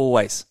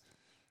 Always.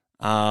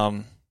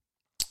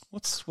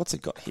 What's he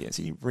got here? Is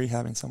he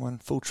rehabbing someone?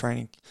 Full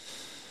training.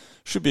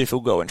 Should be a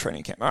full go in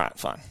training camp. All right,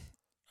 fine.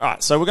 All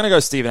right, so we're going to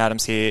go Steven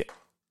Adams here.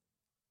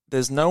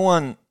 There's no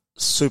one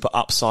super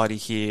upsidey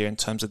here in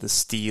terms of the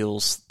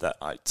steals that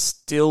I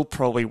still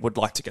probably would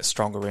like to get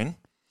stronger in.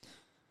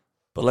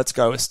 But let's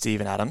go with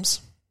Steven Adams.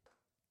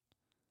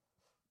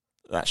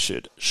 That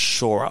should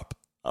shore up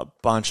a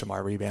bunch of my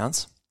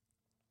rebounds.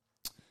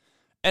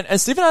 And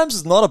Steven Adams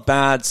is not a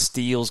bad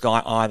steals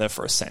guy either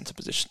for a center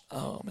position.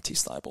 Oh,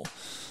 Matisse Thybulle.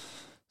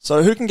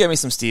 So who can get me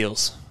some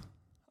steals?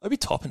 Obi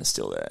Toppin is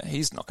still there.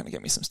 He's not going to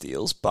get me some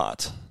steals,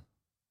 but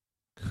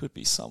could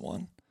be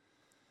someone.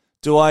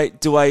 Do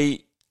I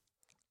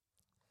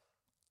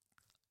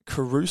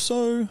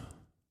Caruso.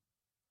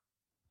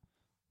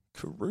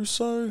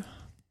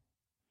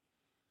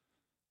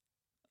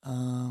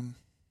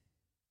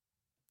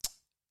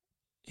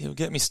 He'll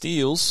get me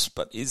steals,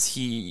 but is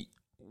he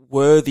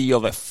worthy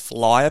of a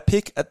flyer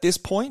pick at this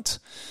point?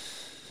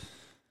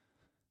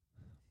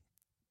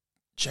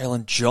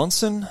 Jalen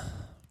Johnson.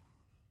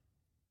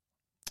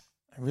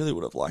 I really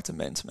would have liked a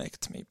man to make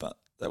it to me, but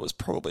that was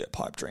probably a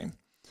pipe dream.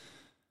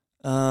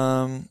 Is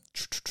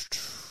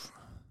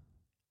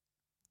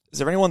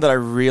there anyone that I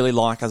really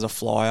like as a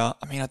flyer?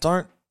 I mean, I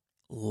don't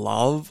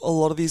love a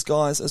lot of these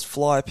guys as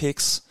flyer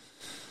picks,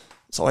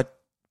 so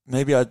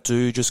maybe I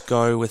do just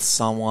go with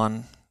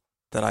someone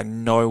that I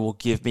know will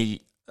give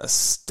me a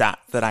stat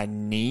that I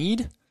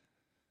need.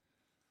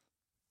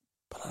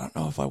 But I don't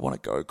know if I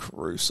want to go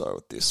Caruso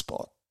at this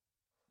spot.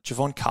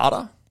 Javon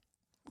Carter?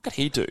 What could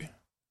he do?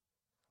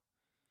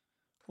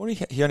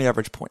 He only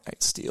averaged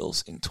 0.8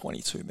 steals in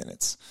 22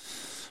 minutes.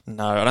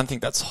 No, I don't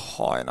think that's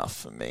high enough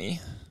for me.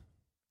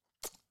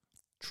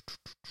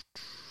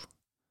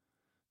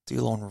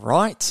 Delon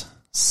Wright?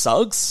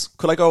 Suggs?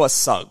 Could I go a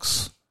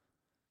Suggs?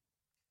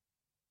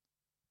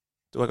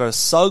 Do I go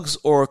Suggs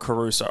or a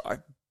Caruso?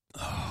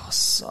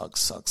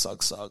 Suggs.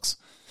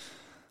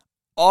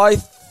 I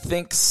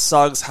think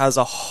Suggs has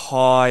a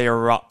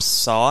higher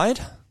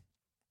upside.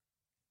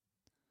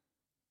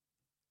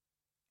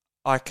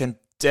 I can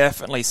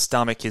definitely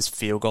stomach his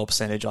field goal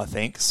percentage, I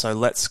think. So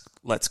let's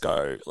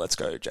go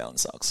Jalen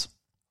Suggs.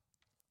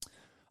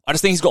 I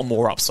just think he's got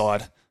more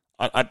upside.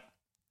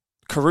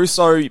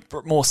 Caruso,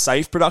 more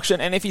safe production,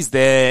 and if he's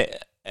there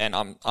and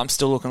I'm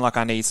still looking like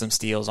I need some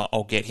steals,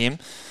 I'll get him.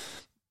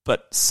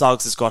 But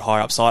Suggs has got high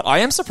upside. I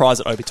am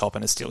surprised that Obi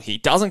Toppin is still here. He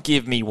doesn't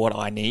give me what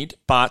I need,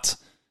 but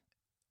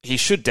he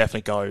should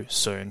definitely go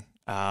soon.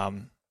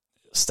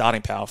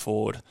 Starting power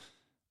forward.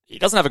 He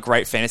doesn't have a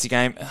great fantasy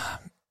game.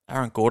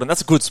 Aaron Gordon,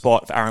 that's a good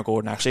spot for Aaron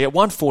Gordon, actually. At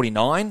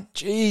 149,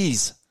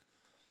 jeez.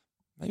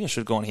 Maybe I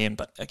should have gone him,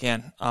 but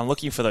again, I'm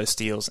looking for those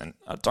steals, and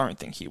I don't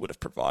think he would have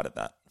provided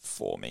that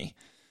for me.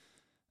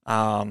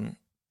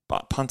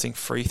 But punting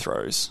free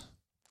throws,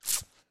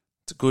 it's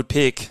a good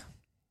pick.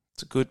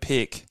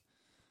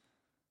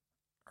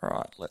 All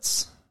right,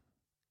 let's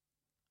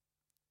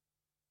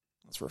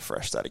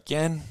refresh that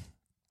again.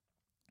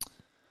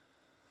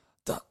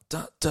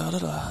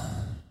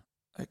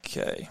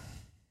 Okay.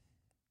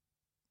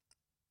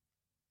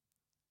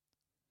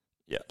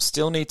 Yeah,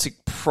 still need to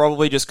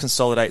probably just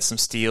consolidate some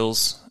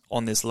steals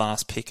on this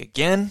last pick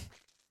again.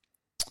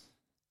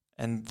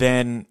 And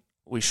then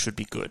we should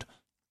be good.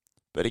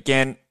 But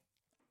again,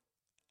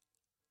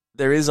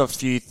 there is a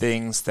few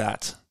things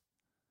that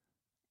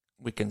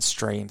we can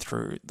stream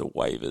through the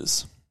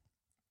waivers.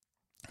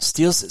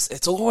 Steals,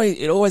 it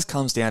always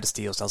comes down to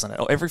steals, doesn't it?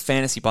 Every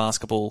fantasy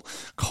basketball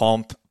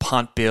comp,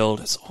 punt build,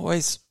 it's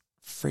always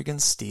friggin'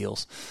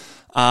 steals.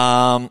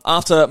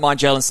 After my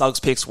Jalen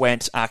Suggs picks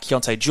went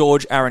Keontae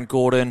George, Aaron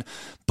Gordon,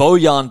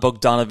 Bojan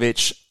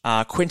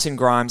Bogdanovic, Quentin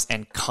Grimes,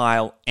 and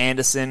Kyle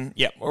Anderson.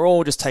 Yep, we're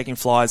all just taking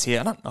flyers here.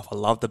 I don't know if I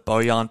love the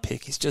Bojan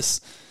pick.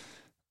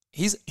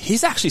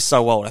 He's actually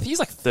so old. I think he's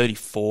like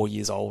 34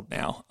 years old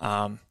now.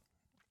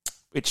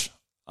 Which,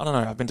 I don't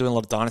know, I've been doing a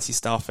lot of dynasty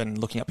stuff and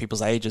looking up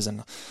people's ages,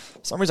 and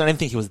for some reason I didn't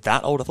think he was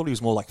that old. I thought he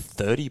was more like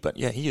 30, but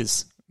yeah, he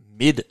is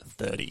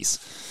mid-30s.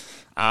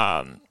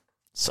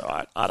 So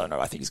I don't know.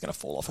 I think he's going to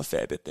fall off a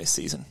fair bit this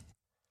season.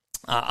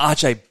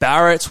 RJ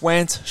Barrett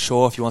went.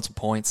 Sure, if you want some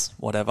points,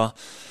 whatever.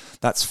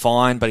 That's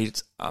fine,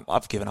 but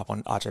I've given up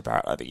on RJ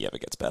Barrett. I don't think he ever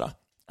gets better.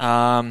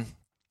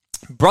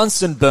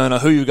 Brunson Burner,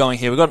 who are you going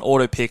here? We've got an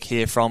auto pick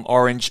here from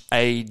Orange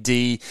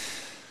AD.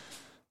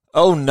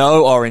 Oh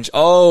no, Orange.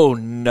 Oh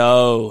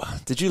no.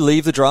 Did you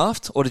leave the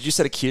draft or did you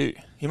set a queue?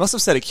 You must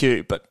have set a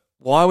queue, but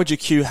why would your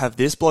queue have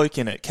this bloke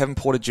in it? Kevin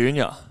Porter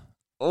Jr.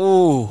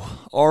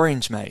 Oh,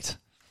 Orange, mate.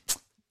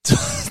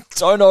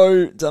 Don't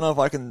know if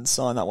I can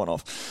sign that one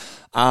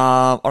off.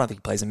 I don't think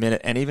he plays a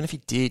minute, and even if he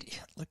did,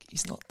 look,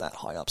 he's not that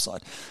high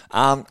upside.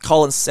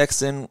 Colin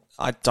Sexton,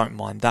 I don't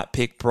mind that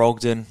pick.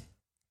 Brogdon,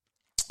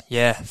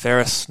 yeah.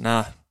 Ferris,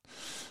 nah,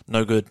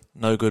 no good,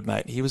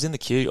 mate. He was in the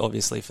queue,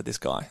 obviously, for this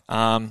guy.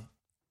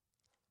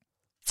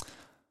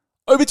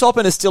 Obi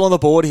Toppin is still on the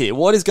board here.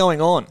 What is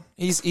going on?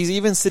 He's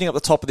even sitting up the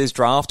top of this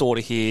draft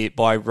order here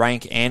by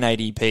rank and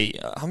ADP.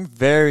 I'm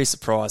very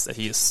surprised that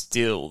he is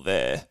still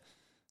there.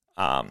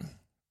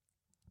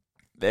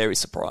 Very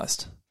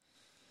surprised.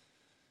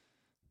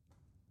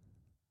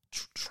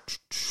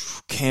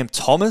 Cam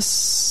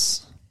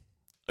Thomas.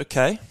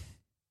 Okay.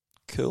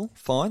 Cool.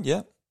 Fine.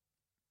 Yeah.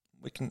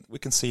 We can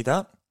see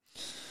that.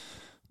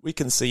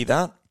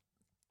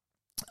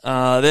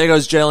 There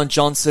goes Jalen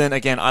Johnson.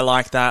 Again, I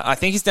like that. I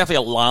think he's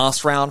definitely a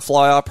last round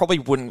flyer. I probably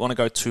wouldn't want to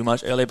go too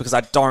much earlier because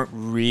I don't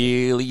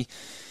really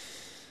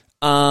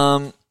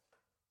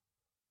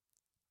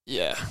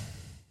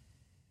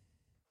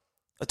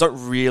I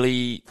don't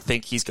really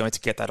think he's going to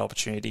get that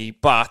opportunity,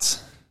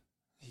 but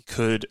he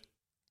could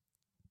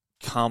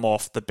come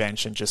off the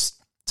bench and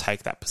just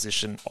take that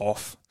position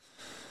off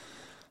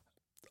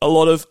a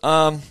lot of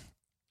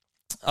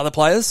other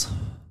players.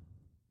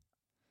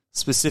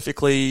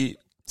 specifically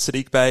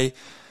Sadiq Bey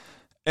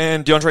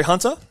and DeAndre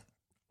Hunter.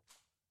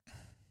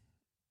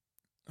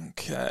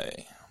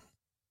 Okay.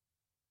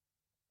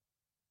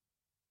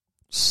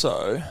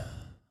 So,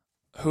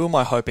 who am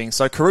I hoping?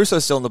 So,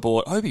 Caruso's still on the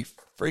board. Obi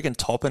freaking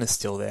Toppin is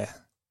still there.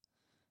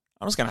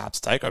 I'm just going to have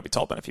to take Obi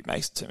Toppin if he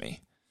makes it to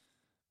me.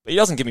 But he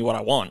doesn't give me what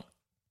I want.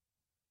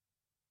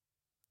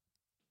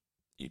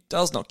 He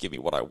does not give me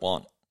what I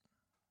want.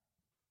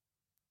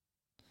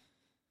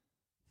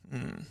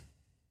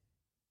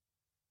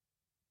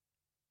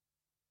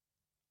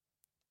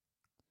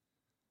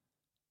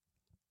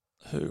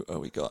 Who have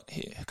we got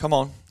here? Come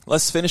on.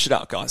 Let's finish it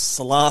out, guys. It's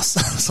the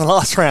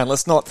last round.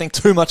 Let's not think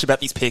too much about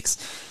these picks.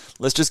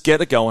 Let's just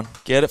get it going.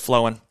 Get it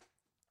flowing.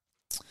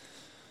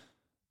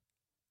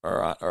 All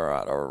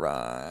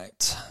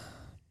right.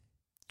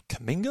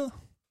 Kuminga?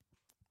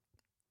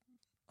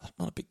 I'm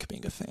not a big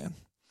Kuminga fan.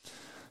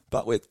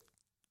 But with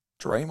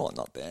Draymond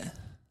not there,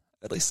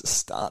 at least to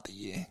start the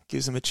year,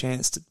 gives him a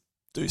chance to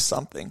do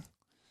something.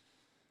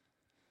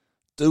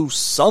 What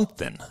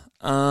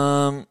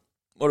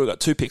do we got?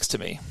 2 picks to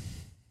me.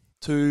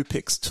 2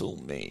 picks to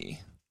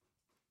me.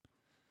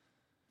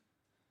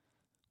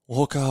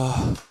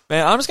 Walker.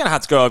 Man, I'm just going to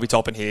have to go Obi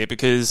Toppin here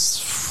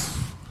because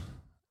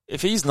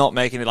if he's not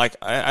making it,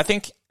 I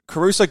think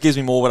Caruso gives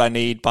me more what I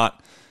need, but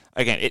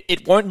again,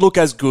 it won't look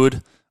as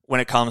good when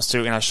it comes to,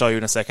 and I'll show you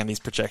in a second, these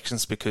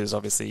projections, because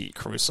obviously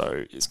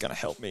Caruso is going to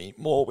help me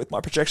more with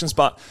my projections,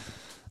 but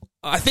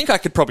I think I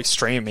could probably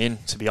stream him in,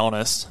 to be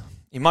honest.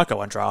 He might go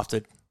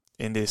undrafted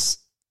in this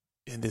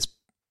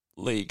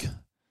league.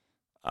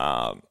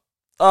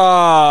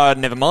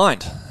 Never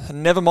mind.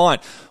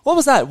 What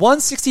was that?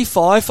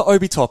 165 for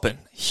Obi Toppin.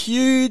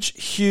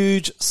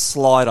 Huge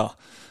slider.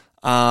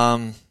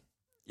 Yeah,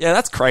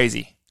 that's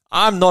crazy.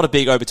 I'm not a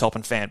big Obi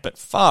Toppin fan, but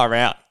far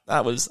out.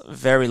 That was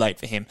very late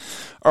for him.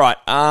 All right,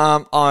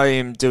 I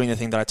am doing the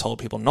thing that I told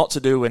people not to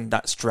do, and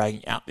that's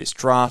dragging out this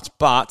draft.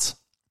 But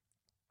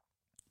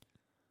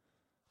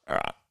all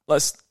right,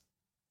 let's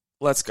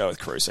go with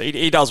Caruso.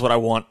 He does what I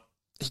want.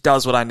 He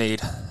does what I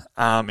need.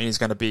 And he's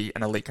going to be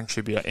an elite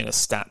contributor in a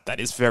stat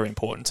that is very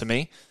important to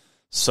me.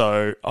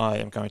 So I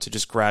am going to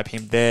just grab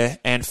him there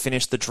and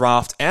finish the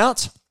draft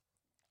out.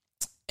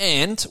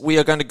 And we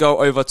are going to go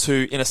over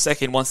to, in a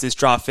second, once this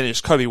draft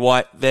finishes, Kobe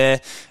White there.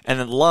 And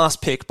then the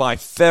last pick by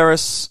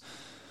Ferris.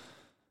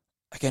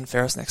 Again,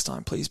 Ferris, next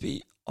time, please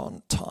be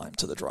on time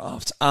to the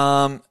draft.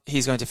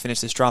 He's going to finish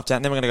this draft out.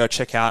 And then we're going to go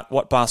check out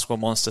what Basketball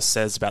Monster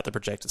says about the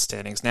projected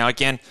standings. Now,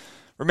 again,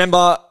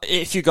 remember,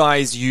 if you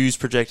guys use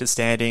projected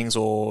standings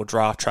or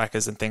draft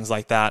trackers and things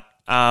like that,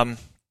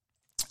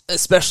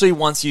 especially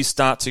once you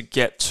start to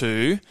get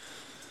to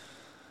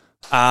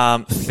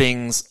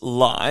things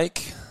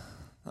like...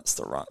 That's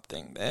the right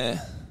thing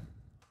there.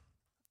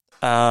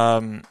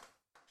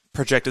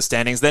 Projected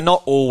standings. They're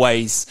not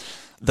always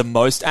the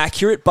most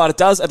accurate, but it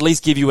does at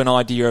least give you an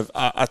idea of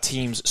a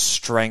team's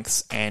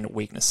strengths and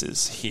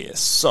weaknesses here.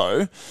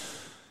 So,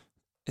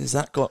 is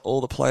that got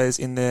all the players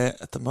in there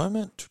at the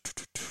moment?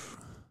 I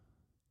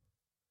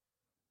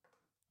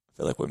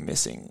feel like we're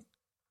missing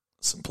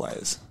some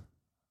players.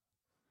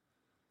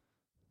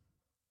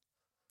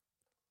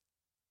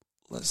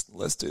 Let's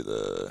do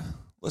the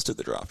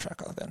draft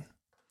tracker then.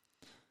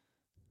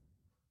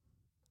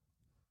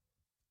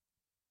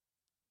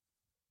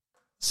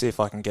 See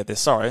if I can get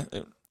this. Sorry.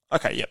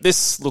 Okay, yeah,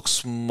 this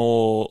looks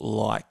more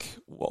like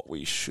what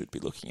we should be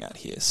looking at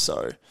here.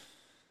 So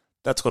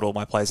that's got all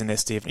my players in there,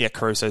 Steve. Yeah,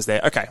 Caruso's there.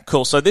 Okay,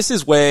 cool. So this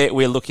is where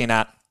we're looking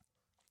at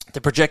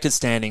the projected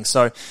standings.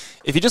 So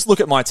if you just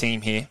look at my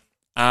team here,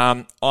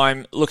 I'm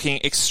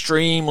looking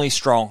extremely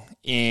strong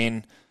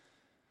in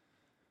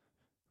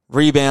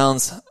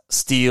rebounds,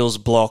 steals,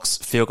 blocks,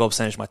 field goal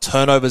percentage. My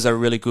turnovers are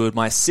really good.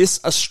 My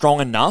assists are strong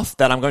enough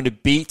that I'm going to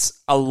beat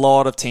a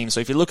lot of teams. So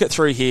if you look at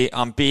through here,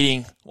 I'm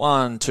beating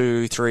 1,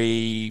 2,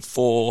 3,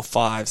 4,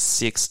 5,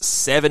 6,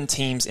 7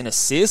 teams in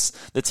assists.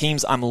 The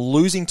teams I'm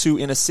losing to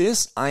in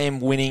assists, I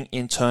am winning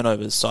in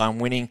turnovers. So I'm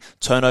winning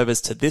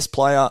turnovers to this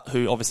player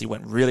who obviously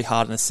went really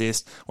hard in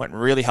assists,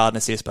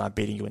 but I'm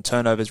beating you in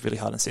turnovers, really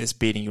hard in assists,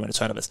 beating you in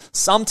turnovers.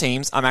 Some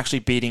teams, I'm actually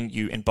beating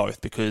you in both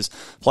because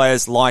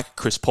players like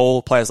Chris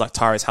Paul, players like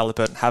Tyrese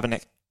Haliburton have an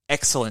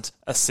excellent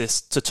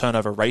assist to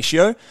turnover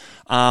ratio.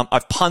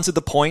 I've punted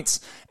the points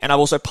and I've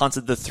also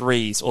punted the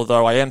threes,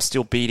 although I am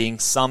still beating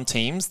some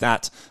teams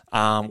that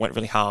went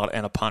really hard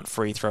and a punt,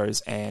 free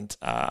throws and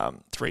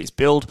threes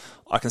build.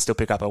 I can still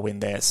pick up a win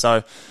there.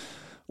 So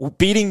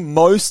beating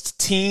most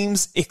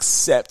teams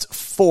except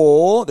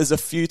for, there's a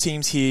few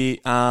teams here.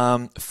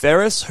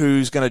 Ferris,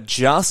 who's going to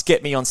just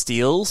get me on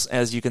steals.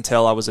 As you can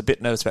tell, I was a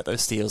bit nervous about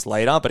those steals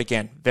later, but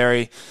again,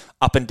 very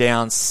up and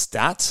down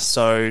stat.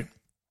 So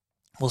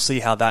we'll see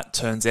how that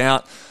turns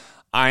out.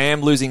 I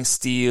am losing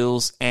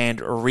steals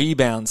and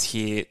rebounds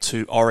here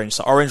to Orange.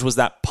 So Orange was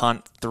that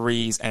punt,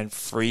 threes, and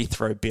free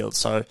throw build.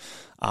 So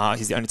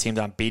he's the only team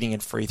that I'm beating in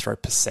free throw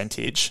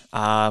percentage.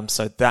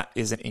 So that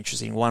is an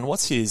interesting one.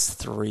 What's his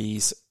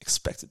threes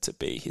expected to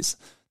be? His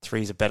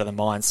threes are better than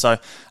mine. So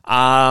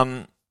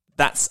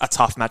that's a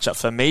tough matchup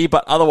for me.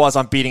 But otherwise,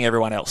 I'm beating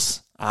everyone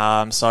else.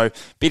 So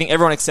beating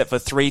everyone except for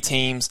 3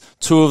 teams,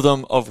 2 of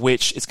them of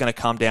which it's going to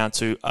come down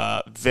to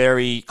a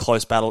very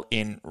close battle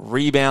in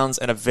rebounds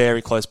and a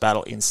very close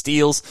battle in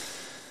steals.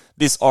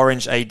 This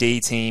Orange AD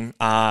team,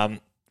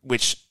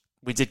 which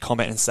we did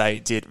comment and say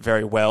did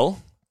very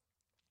well,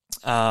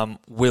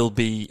 will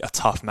be a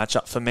tough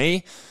matchup for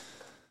me.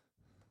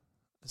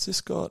 Has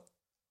this got...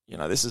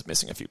 this is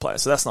missing a few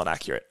players, so that's not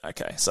accurate.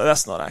 Okay, so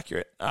that's not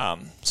accurate.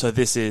 So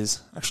this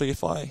is... Actually,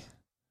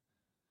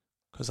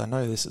 because I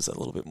know this is a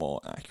little bit more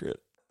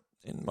accurate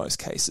in most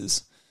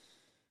cases.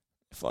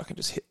 If I can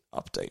just hit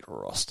update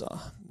roster,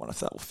 I wonder if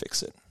that will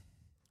fix it.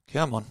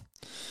 Come on.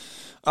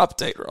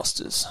 Update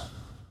rosters.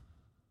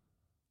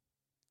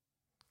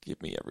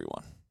 Give me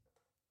everyone.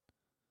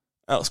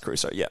 Alex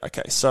Caruso, yeah,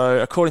 okay. So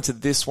according to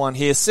this one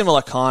here,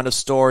 similar kind of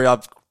story.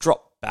 I've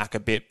dropped back a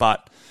bit,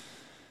 but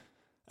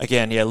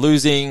again, yeah,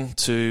 losing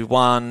to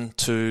 1,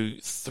 2,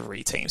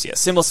 3 teams. Yeah,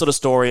 similar sort of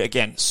story.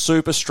 Again,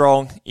 super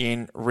strong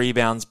in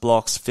rebounds,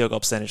 blocks, field goal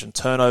percentage, and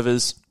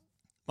turnovers.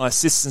 My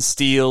assists and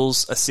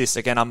steals,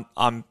 again,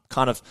 I'm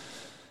kind of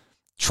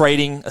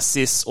trading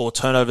assists or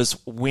turnovers,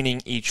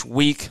 winning each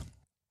week.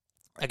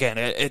 Again,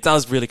 it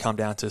does really come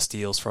down to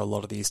steals for a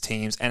lot of these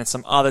teams, and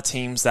some other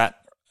teams that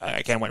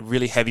again went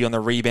really heavy on the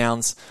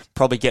rebounds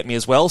probably get me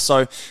as well.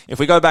 So if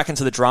we go back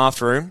into the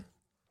draft room,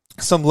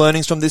 some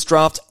learnings from this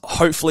draft.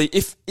 Hopefully,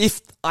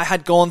 if I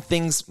had gone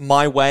things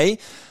my way,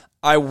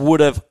 I would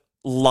have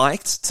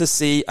liked to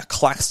see a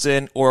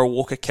Claxton or a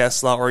Walker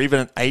Kessler or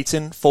even an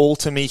Ayton fall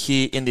to me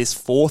here in this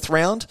 4th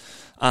round.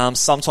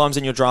 Sometimes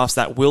in your drafts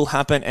that will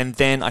happen, and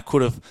then I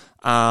could have,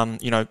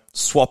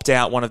 swapped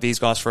out one of these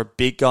guys for a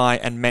big guy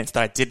and meant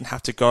that I didn't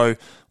have to go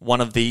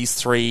one of these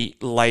 3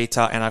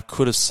 later, and I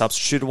could have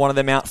substituted one of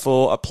them out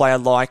for a player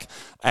like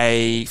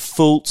a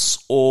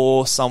Fultz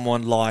or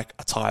someone like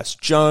a Tyus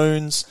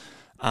Jones.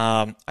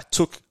 I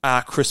took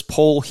Chris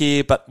Paul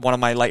here, but one of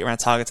my late round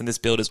targets in this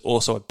build is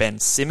also a Ben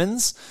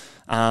Simmons.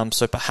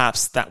 So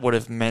perhaps that would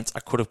have meant I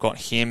could have got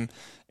him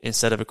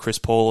instead of a Chris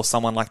Paul or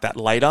someone like that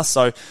later.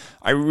 So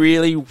I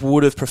really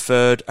would have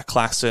preferred a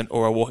Claxton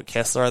or a Walker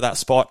Kessler at that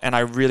spot, and I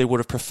really would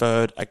have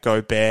preferred a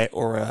Gobert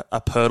or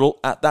a Pirtle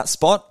at that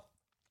spot,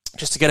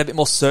 just to get a bit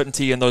more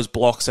certainty in those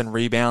blocks and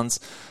rebounds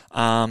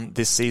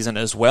this season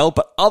as well.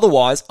 But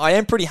otherwise, I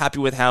am pretty happy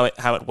with how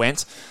it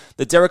went.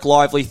 The Derek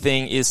Lively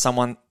thing is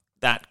someone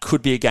that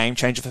could be a game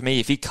changer for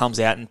me. If he comes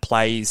out and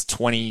plays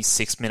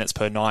 26 minutes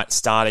per night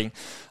starting,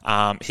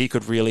 he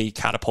could really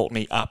catapult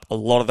me up a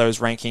lot of those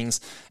rankings.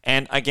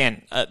 And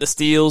again, the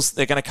steals,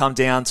 they're going to come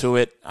down to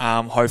it.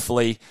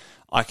 Hopefully,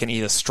 I can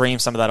either stream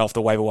some of that off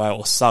the waiver wire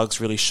or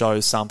Suggs really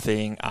shows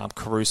something.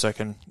 Caruso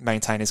can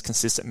maintain his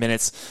consistent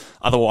minutes.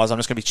 Otherwise, I'm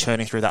just going to be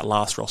churning through that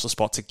last roster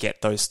spot to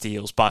get those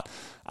steals. But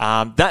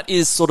that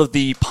is sort of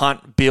the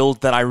punt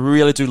build that I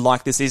really do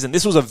like this season.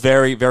 This was a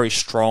very, very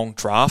strong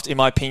draft, in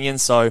my opinion.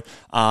 So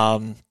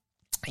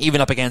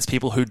even up against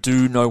people who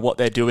do know what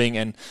they're doing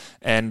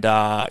and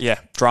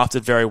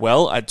drafted very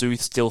well, I do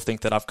still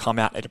think that I've come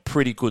out at a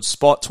pretty good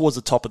spot towards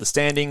the top of the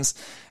standings.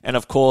 And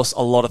of course,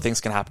 a lot of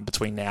things can happen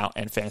between now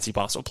and fantasy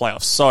basketball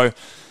playoffs. So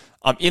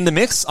I'm in the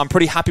mix. I'm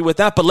pretty happy with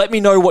that. But let me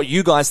know what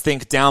you guys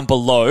think down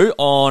below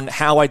on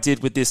how I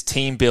did with this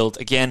team build.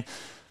 Again,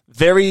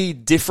 very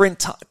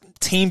different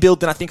team build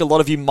than I think a lot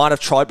of you might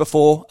have tried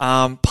before.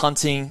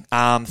 Punting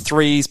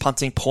threes,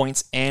 punting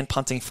points, and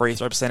punting free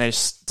throw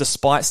percentage,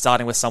 despite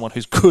starting with someone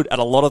who's good at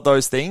a lot of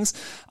those things.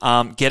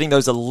 Getting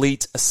those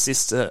elite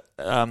assist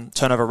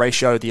turnover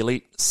ratio, the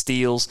elite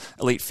steals,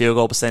 elite field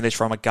goal percentage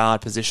from a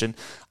guard position,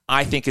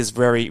 I think is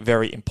very,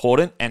 very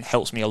important and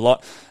helps me a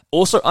lot.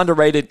 Also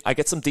underrated, I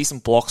get some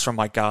decent blocks from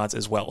my guards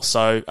as well.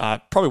 So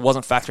probably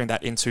wasn't factoring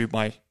that into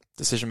my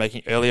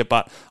decision-making earlier,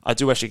 but I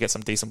do actually get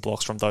some decent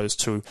blocks from those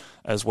two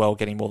as well,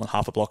 getting more than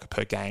half a block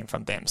per game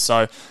from them.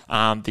 So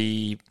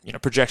the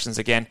projections,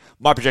 again,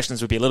 my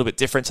projections would be a little bit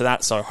different to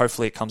that, so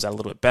hopefully it comes out a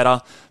little bit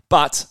better.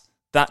 But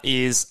that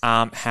is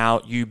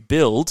how you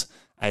build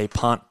a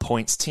punt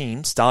points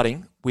team,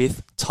 starting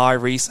with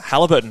Tyrese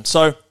Haliburton.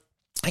 So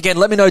again,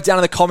 let me know down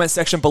in the comment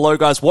section below,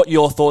 guys, what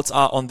your thoughts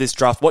are on this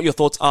draft, what your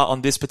thoughts are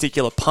on this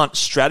particular punt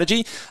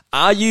strategy.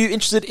 Are you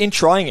interested in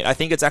trying it? I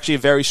think it's actually a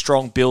very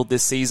strong build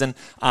this season,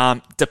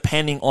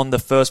 depending on the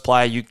first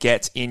player you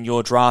get in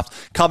your draft.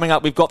 Coming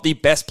up, we've got the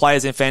best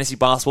players in fantasy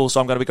basketball, so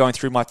I'm going to be going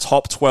through my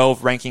top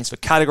 12 rankings for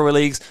category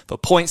leagues, for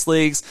points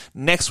leagues.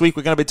 Next week,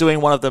 we're going to be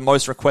doing one of the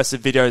most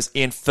requested videos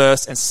in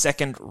first and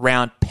second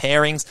round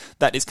pairings.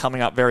 That is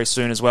coming up very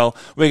soon as well.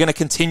 We're going to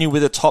continue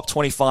with the top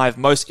 25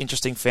 most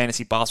interesting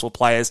fantasy basketball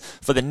players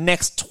for the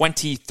next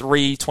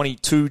 23,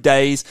 22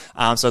 days.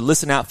 So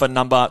listen out for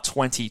number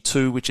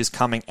 22, which is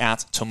coming out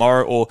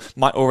tomorrow, or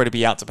might already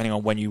be out depending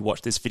on when you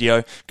watch this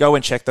video. Go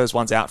and check those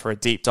ones out for a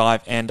deep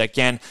dive. And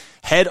again,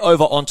 head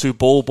over onto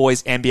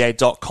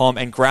ballboysnba.com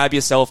and grab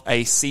yourself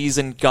a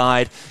season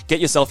guide. Get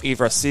yourself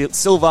either a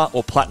silver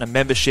or platinum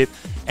membership,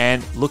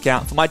 and look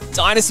out for my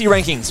dynasty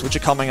rankings, which are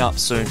coming up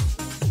soon.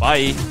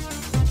 Bye.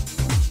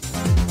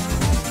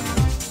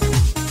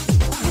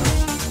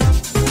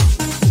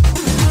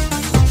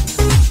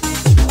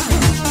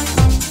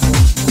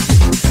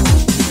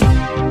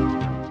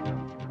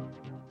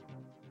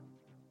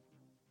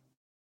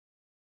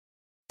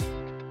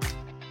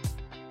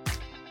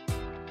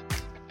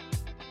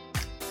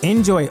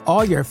 Enjoy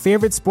all your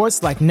favorite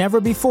sports like never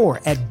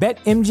before at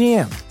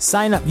BetMGM.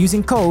 Sign up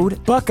using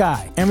code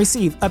Buckeye and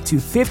receive up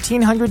to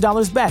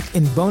 $1,500 back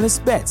in bonus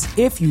bets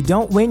if you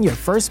don't win your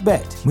first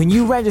bet. When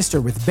you register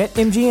with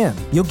BetMGM,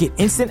 you'll get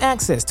instant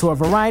access to a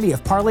variety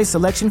of parlay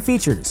selection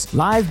features,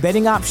 live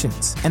betting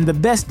options, and the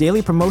best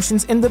daily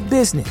promotions in the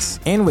business.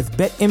 And with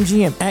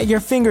BetMGM at your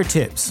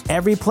fingertips,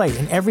 every play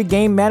and every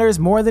game matters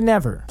more than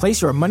ever.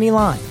 Place your money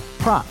line,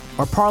 prop,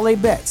 or parlay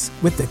bets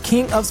with the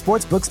king of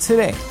sportsbooks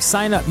today.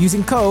 Sign up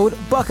using code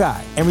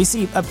Buckeye and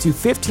receive up to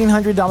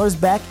 $1,500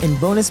 back in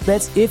bonus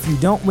bets if you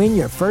don't win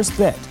your first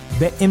bet.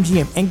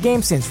 BetMGM and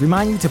GameSense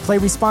remind you to play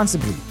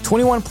responsibly.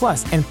 21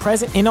 plus and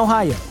present in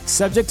Ohio,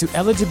 subject to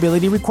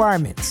eligibility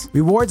requirements.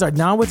 Rewards are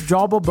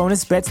non-withdrawable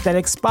bonus bets that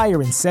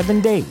expire in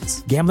 7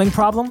 days. Gambling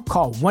problem?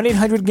 Call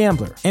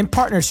 1-800-GAMBLER. In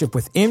partnership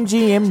with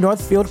MGM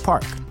Northfield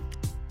Park.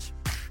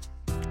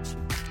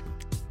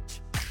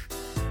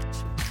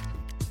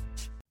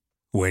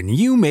 When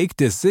you make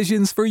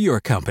decisions for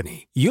your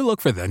company, you look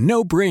for the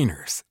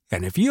no-brainers.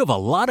 And if you have a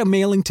lot of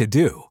mailing to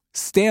do,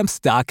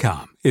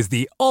 Stamps.com is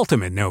the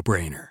ultimate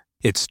no-brainer.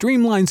 It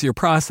streamlines your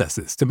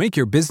processes to make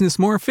your business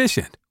more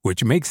efficient,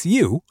 which makes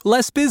you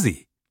less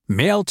busy.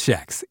 Mail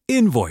checks,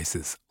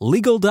 invoices,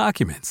 legal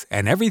documents,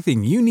 and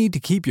everything you need to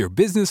keep your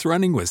business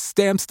running with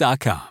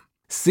Stamps.com.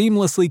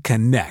 Seamlessly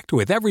connect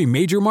with every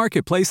major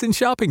marketplace and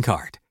shopping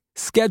cart.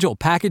 Schedule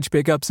package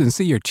pickups and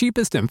see your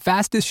cheapest and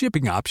fastest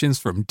shipping options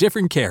from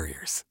different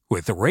carriers,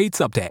 with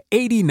rates up to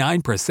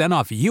 89%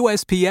 off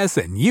USPS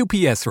and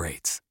UPS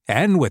rates.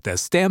 And with the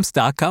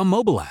Stamps.com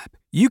mobile app,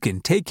 you can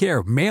take care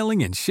of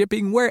mailing and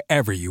shipping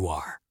wherever you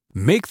are.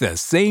 Make the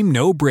same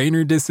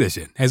no-brainer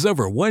decision as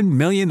over 1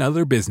 million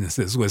other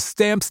businesses with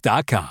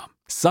Stamps.com.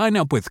 Sign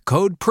up with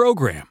code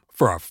PROGRAM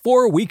for a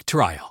 4-week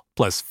trial,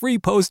 plus free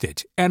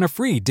postage and a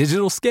free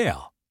digital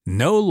scale.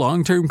 No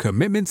long-term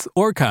commitments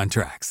or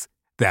contracts.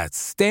 That's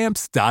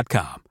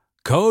Stamps.com.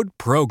 Code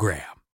PROGRAM.